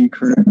with a few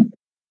crew.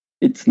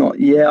 It's not,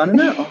 I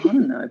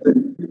don't know, but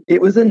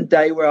it was a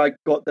day where I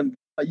got them.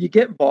 You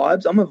get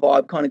vibes. I'm a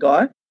vibe kind of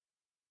guy.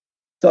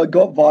 So I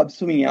got vibes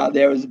swimming out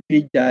there. It was a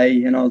big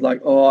day, and I was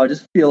like, I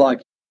just feel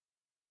like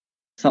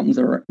something's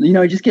around.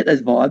 Just get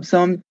those vibes.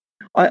 So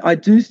I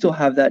do still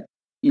have that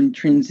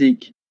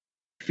intrinsic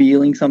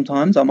feeling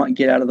sometimes. I might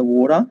get out of the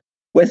water,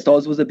 West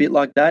Oz was a bit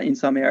like that in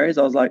some areas.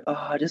 I was like,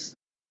 I'm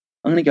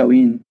going to go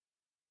in.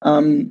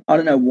 I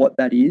don't know what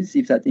that is,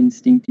 if that's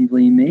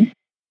instinctively in me.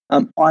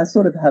 I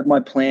sort of have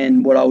my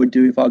plan, what I would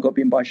do if I got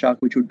bitten by a shark,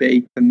 which would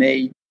be, for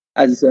me,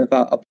 as a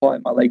surfer, apply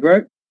my leg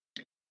rope,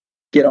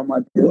 get on my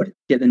board,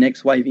 get the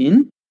next wave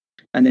in,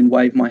 and then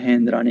wave my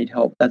hand that I need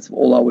help. That's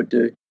all I would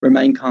do.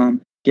 Remain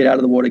calm, get out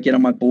of the water, get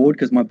on my board,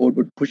 because my board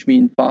would push me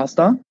in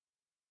faster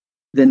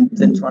than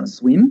trying to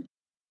swim,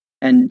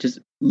 and just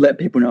let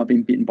people know I've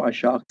been bitten by a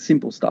shark.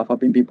 Simple stuff. I've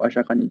been bitten by a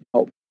shark, I need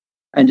help.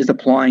 And just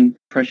applying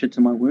pressure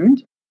to my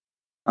wound.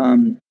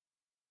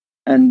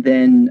 And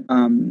then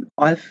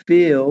I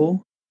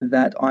feel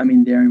that I'm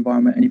in their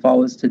environment, and if I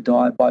was to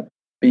die by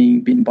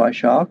being bitten by a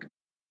shark,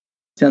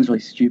 it sounds really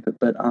stupid,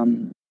 but I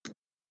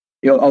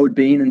would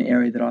be in an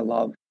area that I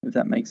love, if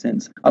that makes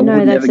sense.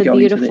 That's a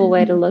beautiful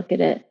way to look at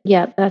it.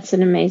 Yeah, that's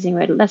an amazing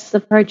way. That's the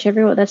approach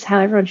that's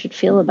how everyone should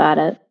feel about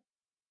it.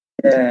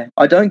 Yeah,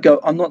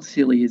 I'm not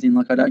silly, as in,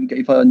 like, I don't go,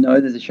 if I know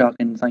there's a shark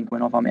and something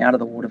went off, I'm out of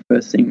the water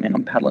first thing, man,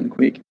 I'm paddling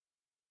quick.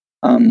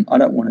 I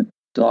don't want to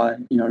die,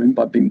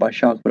 by being by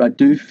shark, but I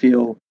do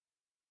feel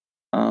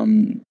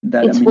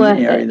that it's I'm in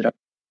an area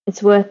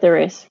it's worth the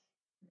risk.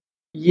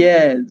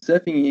 Yeah,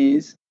 surfing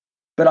is,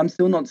 but I'm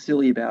still not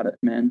silly about it,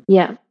 man.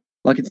 Yeah.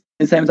 Like, it's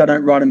the same as I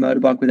don't ride a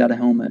motorbike without a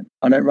helmet.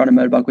 I don't ride a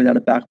motorbike without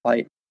a back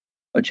plate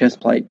or chest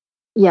plate.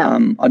 Yeah.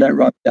 I don't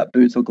ride without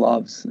boots or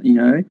gloves,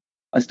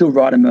 I still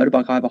ride a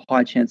motorbike. I have a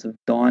high chance of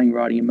dying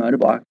riding a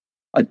motorbike.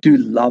 I do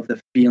love the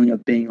feeling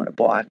of being on a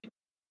bike.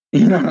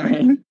 You know what I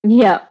mean?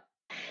 Yeah.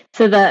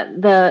 So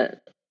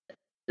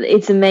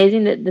it's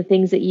amazing that the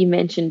things that you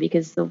mentioned,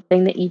 because the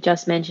thing that you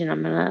just mentioned,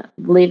 I'm going to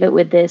leave it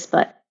with this,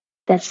 but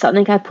that's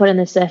something I put in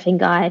the surfing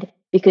guide,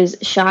 because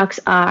sharks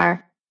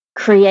are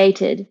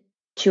created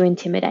to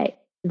intimidate.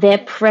 Their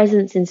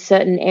presence in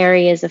certain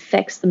areas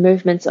affects the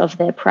movements of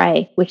their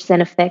prey, which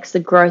then affects the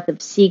growth of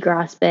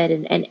seagrass bed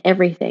and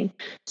everything.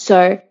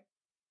 So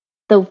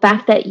the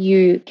fact that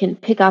you can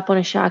pick up on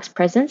a shark's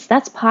presence,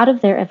 that's part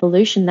of their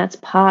evolution. That's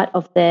part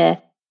of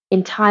their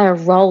entire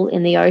role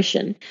in the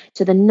ocean.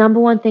 So the number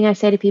one thing I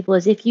say to people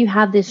is, if you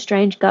have this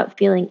strange gut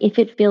feeling, if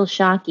it feels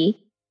sharky,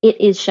 it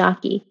is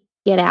sharky.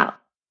 Get out.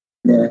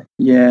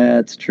 Yeah,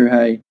 it's true.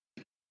 Hey,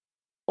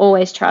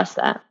 always trust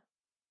that.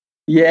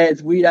 Yeah,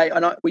 it's weird.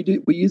 And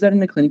we use that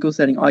in a clinical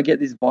setting. I get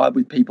this vibe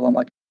with people. I'm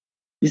like,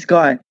 this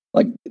guy,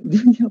 like,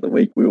 the other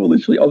week I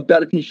was about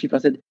to finish shift. I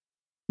said,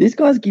 this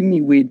guy's giving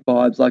me weird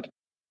vibes. Like,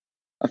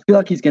 I feel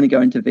like he's going to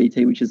go into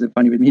VT, which is a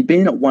funny rhythm. He'd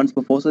been in it once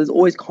before, so there's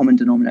always common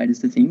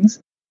denominators to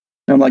things.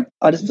 And I'm like,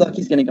 I just feel like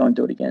he's going to go and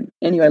do it again.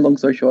 Anyway, long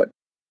story short,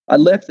 I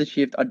left the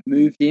shift. I'd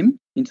moved him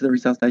into the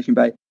resuscitation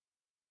bay.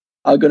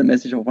 I got a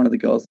message of one of the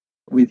girls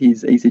with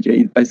his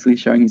ECG, basically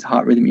showing his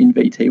heart rhythm in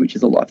VT, which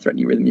is a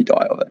life-threatening rhythm. You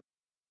die of it.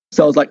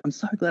 So I was like, I'm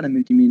so glad I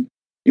moved him in.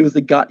 It was the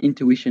gut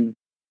intuition.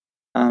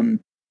 Some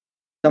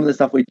of the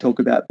stuff we talk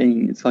about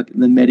it's like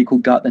the medical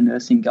gut, the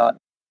nursing gut.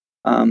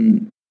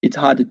 It's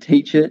hard to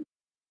teach it,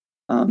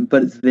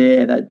 but it's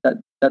there,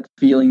 that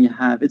feeling you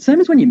have. It's the same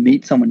as when you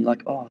meet someone, you're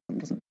like, oh, it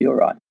doesn't feel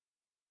right.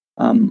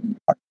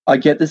 I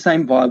get the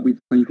same vibe with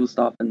clinical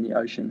stuff in the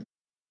ocean.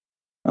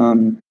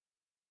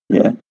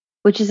 Yeah.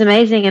 Which is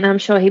amazing, and I'm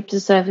sure heaps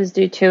of surfers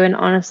do too, and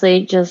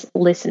honestly, just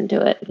listen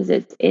to it, because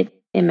it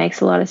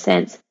makes a lot of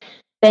sense.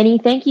 Benny,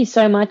 thank you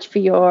so much for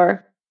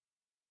your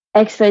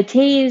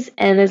expertise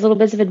and those little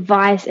bits of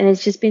advice, and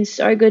it's just been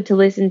so good to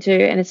listen to,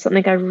 and it's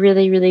something I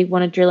really, really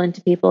want to drill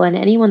into people. And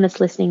anyone that's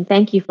listening,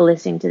 thank you for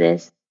listening to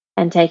this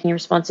and taking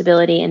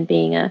responsibility and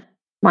being a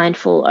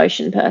mindful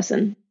ocean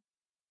person.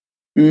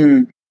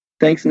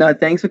 Thanks. No,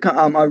 thanks for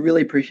coming. I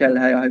really appreciate it.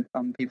 Hey, I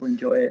hope people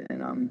enjoy it,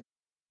 and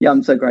yeah,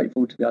 I'm so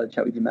grateful to be able to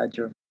chat with you, Madge.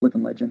 You're a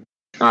flipping legend.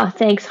 Oh,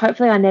 thanks.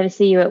 Hopefully I never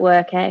see you at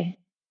work, hey?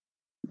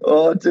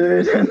 Oh,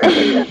 dude. Come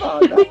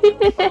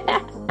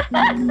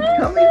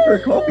in for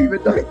a coffee,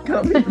 but don't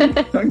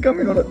come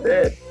in on a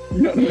bed.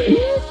 You know what I mean?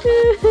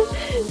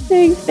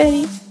 Thanks,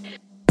 Benny.